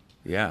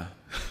 Yeah.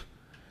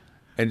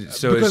 And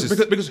so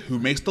because who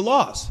makes the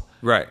laws?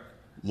 Right.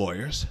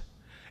 Lawyers.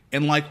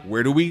 And like,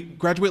 where do we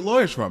graduate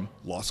lawyers from?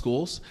 Law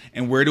schools.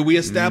 And where do we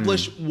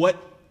establish what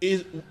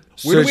is?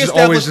 Where do we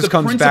establish the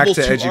principles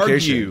to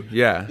argue?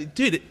 Yeah,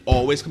 dude, it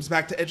always comes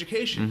back to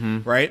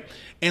education, right?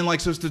 And like,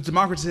 so it's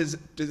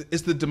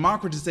the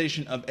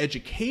democratization of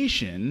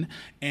education,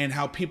 and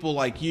how people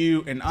like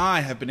you and I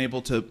have been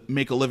able to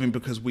make a living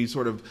because we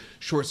sort of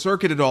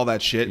short-circuited all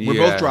that shit. We're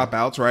both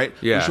dropouts, right?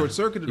 Yeah, we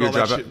short-circuited all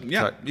that shit.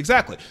 Yeah,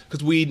 exactly.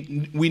 Because we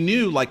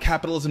knew like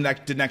capitalism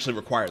didn't actually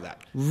require that.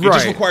 It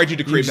just required you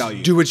to create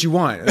value. Do what you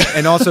want,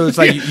 and also it's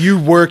like you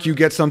work, you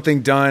get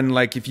something done.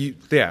 Like if you,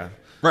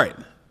 right.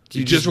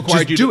 You just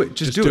required you to do it.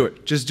 Just do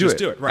it. Just do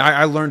it. Right.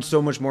 I learned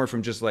so much more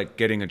from just like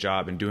getting a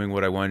job and doing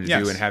what I wanted to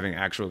do and having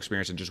actual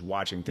experience and just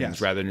watching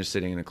things rather than just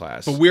sitting in a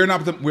class. But we're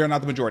not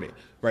the majority,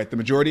 right? The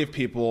majority of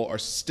people are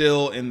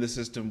still in the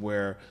system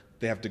where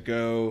They have to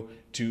go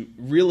to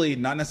really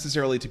not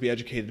necessarily to be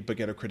educated, but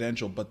get a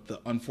credential. But the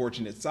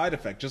unfortunate side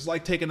effect, just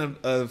like taking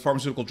a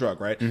pharmaceutical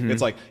drug, right?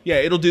 It's like, yeah,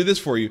 it'll do this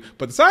for you,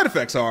 but the side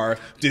effects are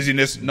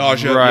dizziness,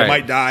 nausea, you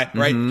might die,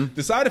 right?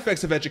 The side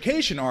effects of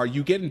education are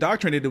you get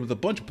indoctrinated with a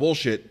bunch of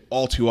bullshit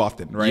all too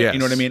often, right? Yes. You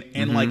know what I mean?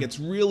 And like, it's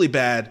really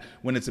bad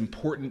when it's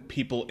important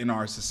people in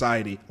our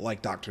society,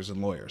 like doctors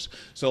and lawyers.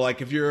 So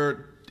like, if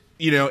you're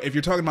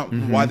talking about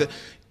why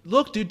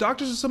look, dude,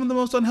 doctors are some of the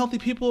most unhealthy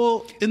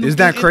people in the Isn't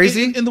that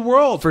crazy? In the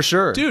world. For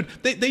sure. Dude,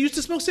 they used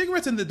to smoke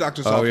cigarettes in the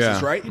doctor's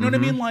offices, right? You know what I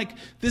mean? Like,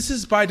 this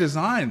is by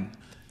design.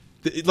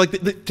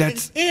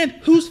 And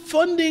who's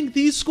funding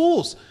these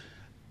schools?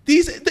 The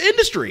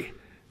industry.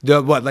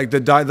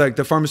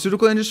 The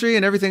pharmaceutical industry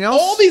and everything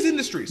else? All these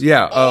industries.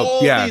 Yeah.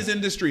 All these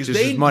industries.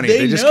 Just money.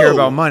 They just care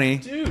about money.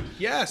 Dude,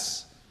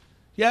 yes.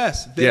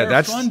 Yes,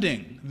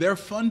 they're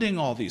funding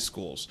all these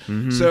schools.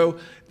 So,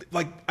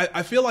 like,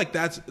 I feel like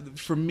that's,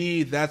 for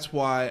me, that's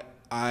why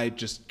I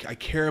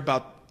care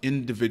about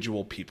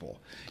individual people.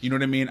 You know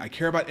what I mean? I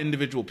care about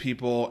individual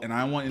people, and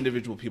I want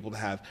individual people to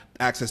have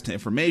access to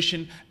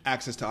information,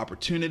 access to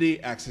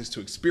opportunity, access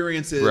to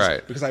experiences.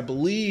 Right. Because I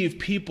believe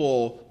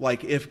people,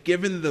 like, if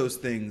given those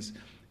things,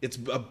 it's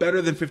a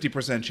better than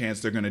 50%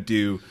 chance they're going to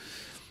do.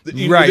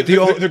 Right.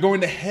 They're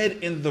going to head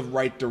in the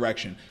right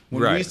direction.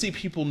 When Right. we see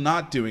people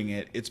not doing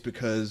it, it's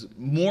because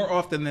more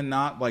often than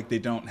not, like, they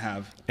don't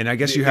have. And I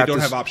guess they you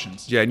don't have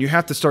options. Yeah, and you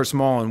have to start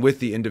small and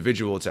with the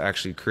individual to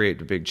actually create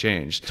a big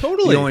change.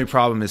 Totally. The only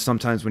problem is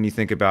sometimes when you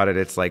think about it,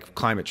 it's like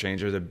climate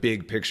change or the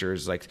big picture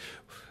is like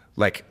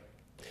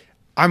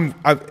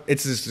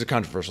it's just a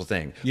controversial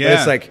thing. Yeah. But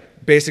it's like,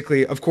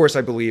 basically, of course,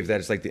 I believe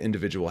that it's like the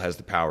individual has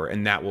the power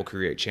and that will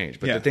create change.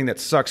 But Yeah. the thing that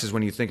sucks is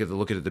when you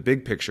look at the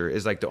big picture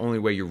is like the only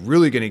way you're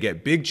really going to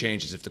get big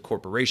change is if the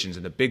corporations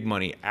and the big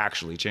money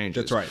actually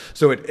changes. That's right.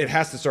 So it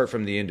has to start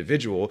from the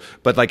individual.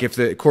 But like if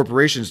the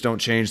corporations don't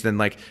change, then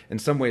like in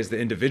some ways the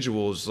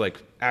individual's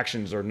like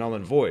actions are null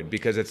and void,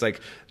 because it's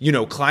like,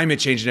 climate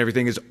change and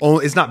everything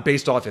is not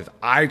based off if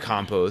I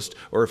compost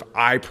or if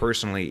I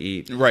personally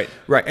eat. Right.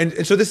 Right.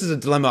 And so this is a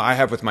dilemma I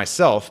have with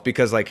myself,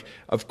 because like,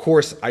 of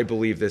course I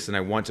believe this and I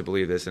want to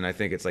believe this, and I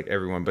think it's like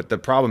everyone, but the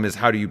problem is,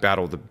 how do you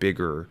battle the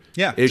bigger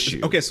issue?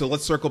 Okay, so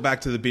let's circle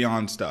back to the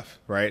Beyond stuff,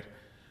 right?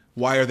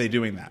 Why are they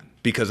doing that?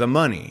 Because of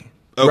money.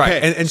 Okay,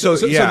 Right. And so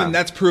then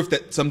that's proof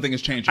that something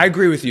is changing. I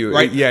agree with you.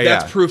 Right? Yeah,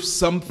 that's proof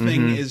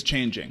something is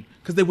changing,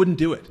 because they wouldn't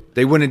do it.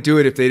 They wouldn't do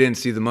it if they didn't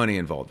see the money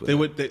involved with it.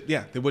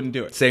 They wouldn't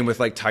do it. Same with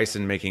like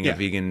Tyson making a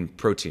vegan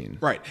protein.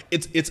 Right.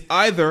 It's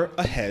either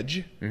a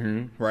hedge,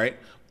 right,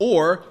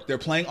 or they're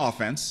playing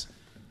offense,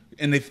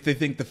 and they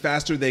think the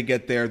faster they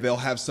get there, they'll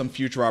have some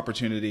future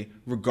opportunity.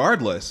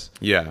 Regardless,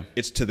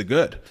 it's to the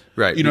good.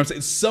 Right. You know what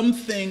I'm saying?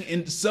 Something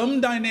in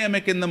some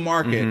dynamic in the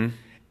market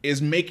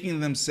is making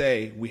them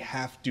say, we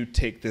have to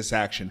take this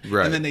action.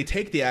 Right. And then they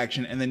take the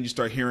action, and then you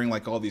start hearing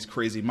like all these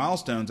crazy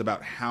milestones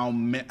about how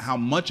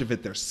much of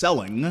it they're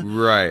selling.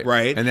 Right.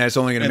 Right. And that's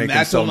only going to make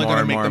them sell more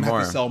and more and more.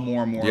 Have to sell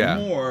more and more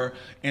and more.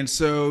 And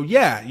so,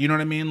 you know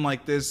what I mean?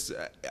 Like this,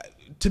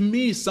 to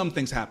me,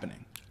 something's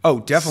happening. Oh,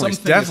 definitely.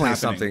 Something is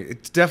Something.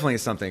 It's definitely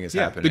something is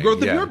happening. The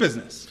growth of your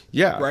business.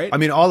 Yeah. Right. I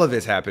mean, all of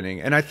it's happening.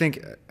 And I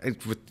think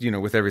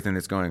with everything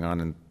that's going on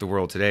in the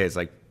world today, it's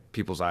like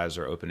people's eyes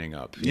are opening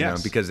up, you know,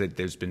 because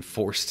there's been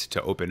forced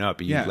to open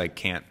up. You like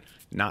can't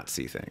not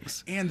see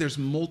things. And there's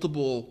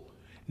multiple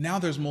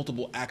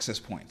access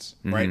points,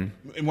 right?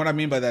 And what I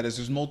mean by that is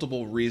there's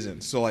multiple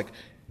reasons. So like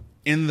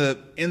in the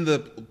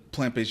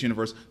plant-based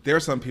universe, there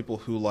are some people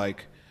who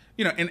like,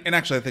 and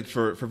actually I think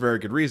for very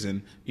good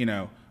reason,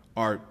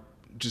 are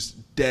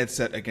just dead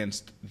set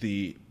against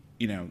the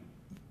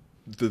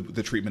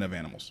the treatment of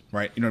animals,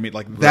 right? You know what I mean?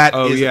 Like that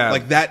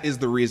like that is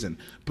the reason.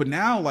 But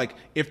now, like,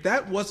 if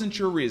that wasn't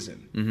your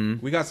reason,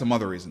 we got some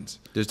other reasons.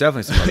 There's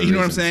definitely some other reasons. You know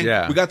what I'm saying?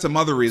 Yeah. We got some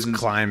other reasons.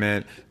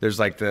 Climate. There's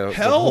like the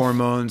health,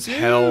 hormones, dude.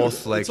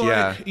 health, It's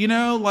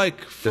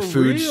like for the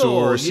food real.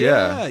 source.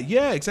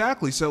 Yeah,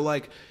 exactly. So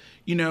like,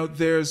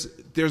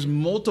 there's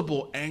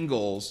multiple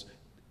angles,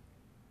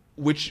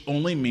 which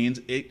only means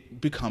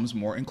it becomes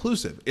more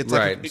inclusive. It's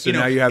right. Like so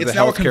now you have the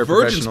healthcare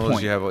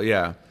professionals. You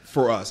have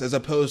for us, as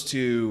opposed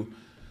to,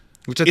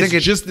 which I think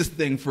it's just this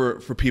thing for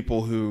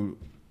people who.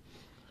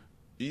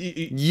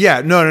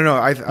 No.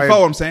 I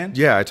follow what I'm saying.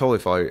 Yeah, I totally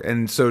follow you.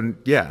 And so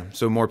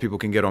so more people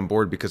can get on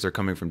board because they're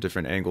coming from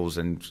different angles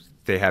and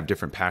they have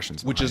different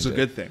passions. Which is a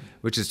good thing.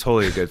 Which is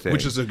totally a good thing.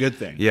 Which is a good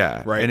thing.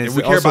 Yeah, right. And it's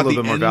we care also about a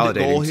little bit more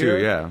validating too.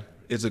 Yeah,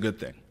 it's a good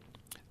thing.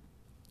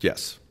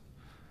 Yes,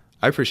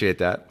 I appreciate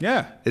that.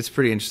 Yeah, it's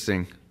pretty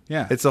interesting.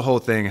 Yeah, it's the whole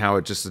thing. How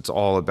it's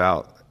all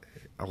about.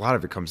 A lot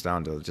of it comes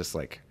down to just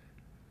like.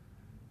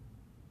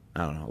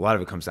 I don't know. A lot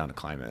of it comes down to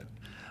climate.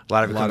 A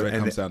lot of it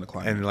comes down to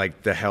climate, and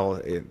like the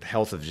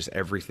health of just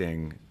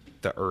everything,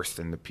 the earth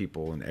and the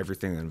people and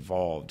everything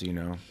involved.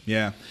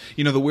 Yeah.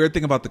 The weird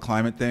thing about the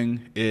climate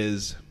thing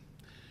is,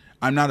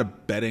 I'm not a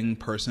betting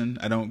person.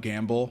 I don't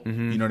gamble.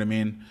 You know what I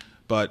mean?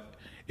 But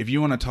if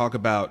you want to talk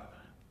about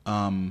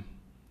a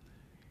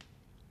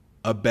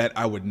bet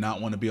I would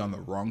not want to be on the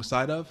wrong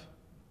side of,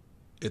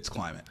 it's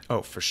climate.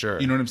 Oh, for sure.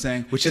 You know what I'm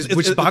saying?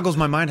 Which boggles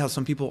my mind how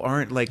some people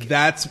aren't like.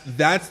 That's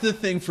the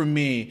thing for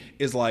me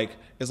is like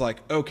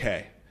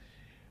okay.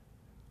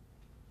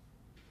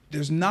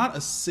 There's not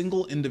a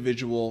single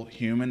individual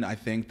human, I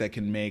think, that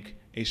can make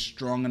a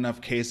strong enough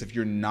case if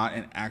you're not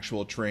an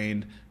actual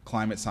trained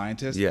climate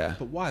scientist. Yeah.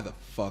 But why the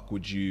fuck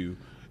would you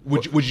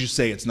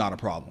say it's not a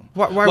problem?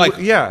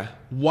 Yeah.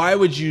 Why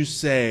would you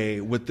say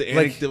with the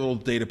anecdotal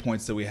data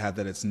points that we had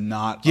that it's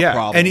not a Yeah,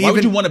 problem? and Why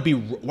would you want to be?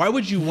 Why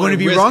would you want to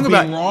be risk wrong being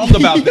about wrong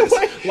about this?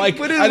 Like,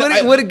 what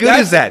good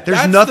is that?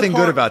 There's nothing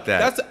good about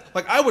that. That's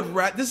like I would.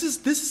 This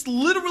is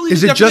literally. Is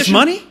the it just definition-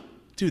 money?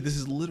 Dude, this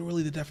is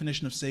literally the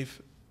definition of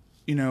safe.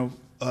 You know,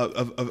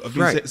 of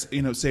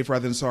being Right. safe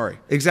rather than sorry.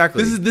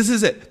 Exactly. This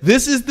is it.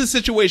 This is the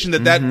situation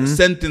that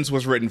sentence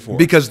was written for.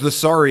 Because the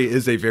sorry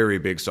is a very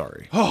big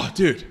sorry. Oh,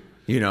 dude.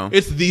 You know,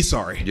 It's the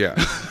sorry. yeah.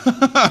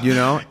 You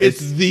know,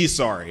 It's the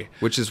sorry.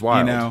 which is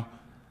wild. You know.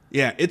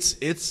 Yeah, it's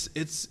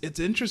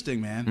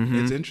interesting, man.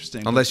 It's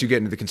interesting. Unless you get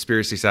into the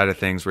conspiracy side of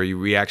things, where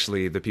we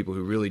actually, the people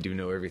who really do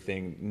know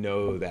everything,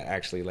 know that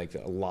actually, like,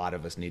 a lot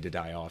of us need to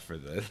die off for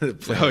the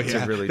planet to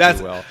really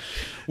do well.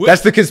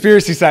 That's the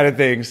conspiracy side of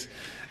things.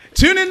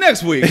 Tune in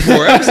next week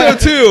for episode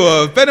 2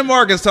 of Ben and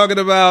Marcus talking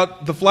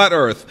about the flat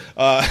Earth.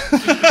 A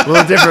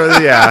little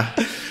different, yeah.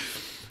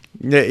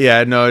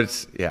 Yeah, no,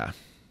 it's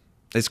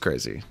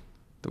crazy.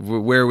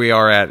 Where we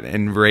are at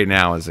and right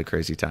now is a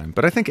crazy time.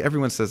 But I think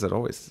everyone says that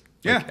always.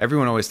 Yeah. Like,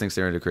 everyone always thinks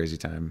they're in a crazy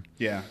time.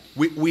 Yeah,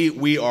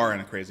 we are in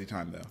a crazy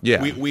time though.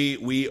 Yeah.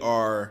 we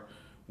are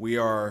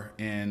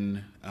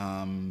in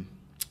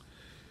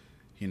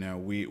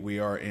we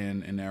are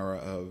in an era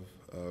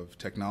of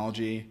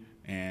technology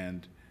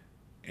and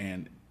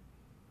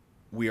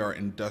we are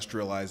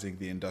industrializing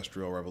the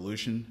Industrial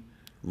Revolution.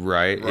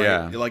 Right.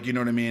 Yeah. Like, you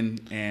know what I mean?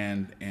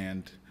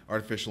 And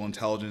artificial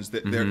intelligence.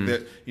 That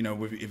you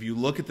know, if you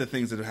look at the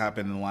things that have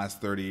happened in the last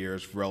 30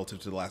 years relative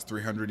to the last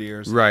 300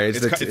 years, right?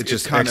 It's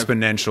just kind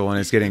exponential and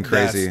it's getting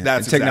crazy.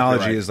 That's and technology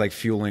exactly right. is like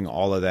fueling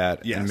all of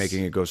that Yes. and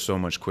making it go so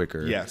much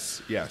quicker.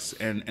 Yes.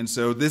 And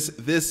so this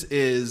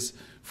is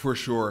for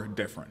sure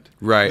different.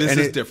 Right. This and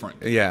is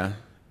different. Yeah.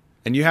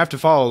 And you have to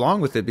follow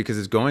along with it because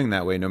it's going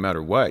that way no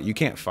matter what. You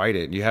can't fight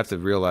it. You have to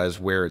realize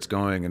where it's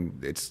going,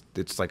 and it's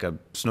like a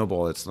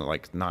snowball that's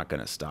like not going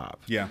to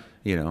stop. Yeah.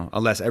 You know,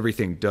 unless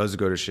everything does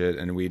go to shit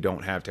and we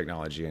don't have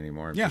technology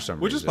anymore Yeah, for some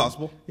which reason. is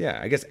possible. Yeah,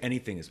 I guess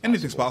anything is possible.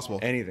 Anything's possible.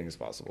 Anything is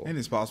possible.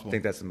 Anything's possible. I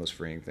think that's the most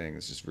freeing thing,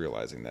 is just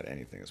realizing that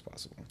anything is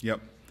possible.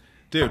 Yep.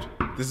 Dude,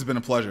 this has been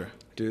a pleasure.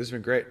 Dude, this has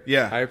been great.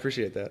 Yeah. I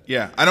appreciate that.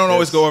 Yeah. I don't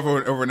always go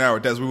over an hour.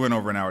 Des, we went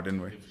over an hour,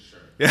 didn't we?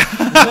 Yeah.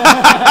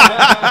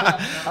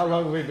 How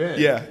long have we been?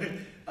 Yeah.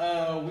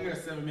 We are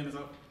 7 minutes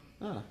up.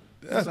 Oh,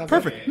 That's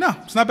perfect. No,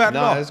 it's not bad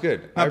at all. No, it's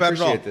good. Not I bad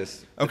at all. appreciate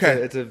this. Okay.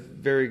 It's a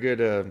very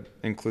good,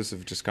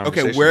 inclusive just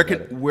conversation.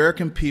 Okay, where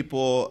can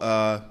people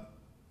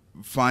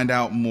find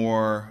out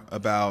more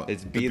about?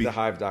 It's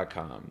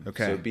BE-Hive.com.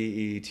 Okay. So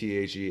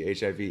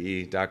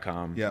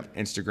BETHEHIVE.com. Yep.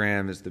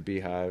 Instagram is the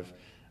BE-Hive.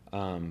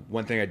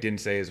 One thing I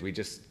didn't say is we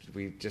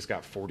just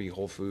got 40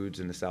 Whole Foods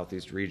in the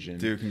Southeast region.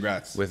 Dude,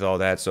 congrats. With all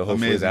that, so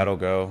hopefully Amazing. that'll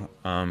go.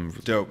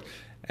 Dope.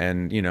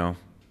 And you know,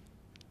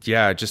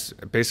 yeah,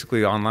 just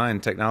basically online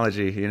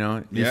technology. You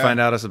know, you Yeah. find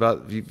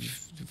out you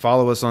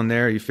follow us on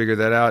there, you figure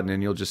that out, and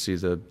then you'll just see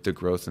the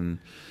growth in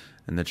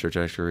the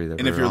trajectory that.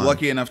 And if we're you're on.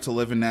 lucky enough to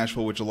live in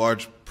Nashville, which a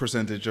large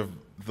percentage of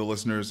the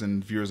listeners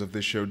and viewers of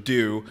this show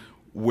do,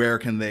 where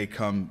can they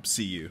come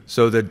see you?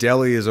 So the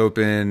deli is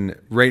open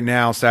right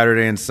now,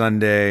 Saturday and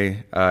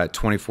Sunday,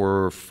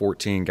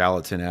 2414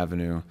 Gallatin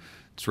Avenue.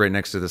 It's right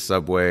next to the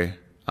subway.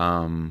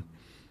 And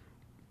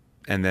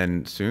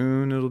then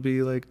soon it'll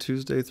be like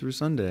Tuesday through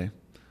Sunday.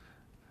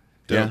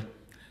 Dope.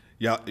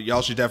 Yeah.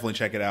 Y'all should definitely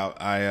check it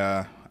out.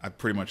 I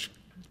pretty much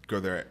go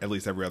there at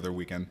least every other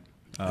weekend.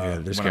 Yeah,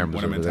 there's when I'm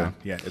cameras in over town.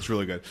 there. Yeah, it's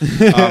really good.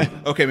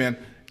 Okay, man.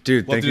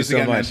 Dude, We'll thank do you this so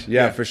again, much. man.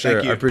 Yeah, for sure.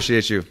 Thank you. I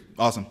appreciate you.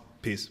 Awesome.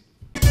 Peace.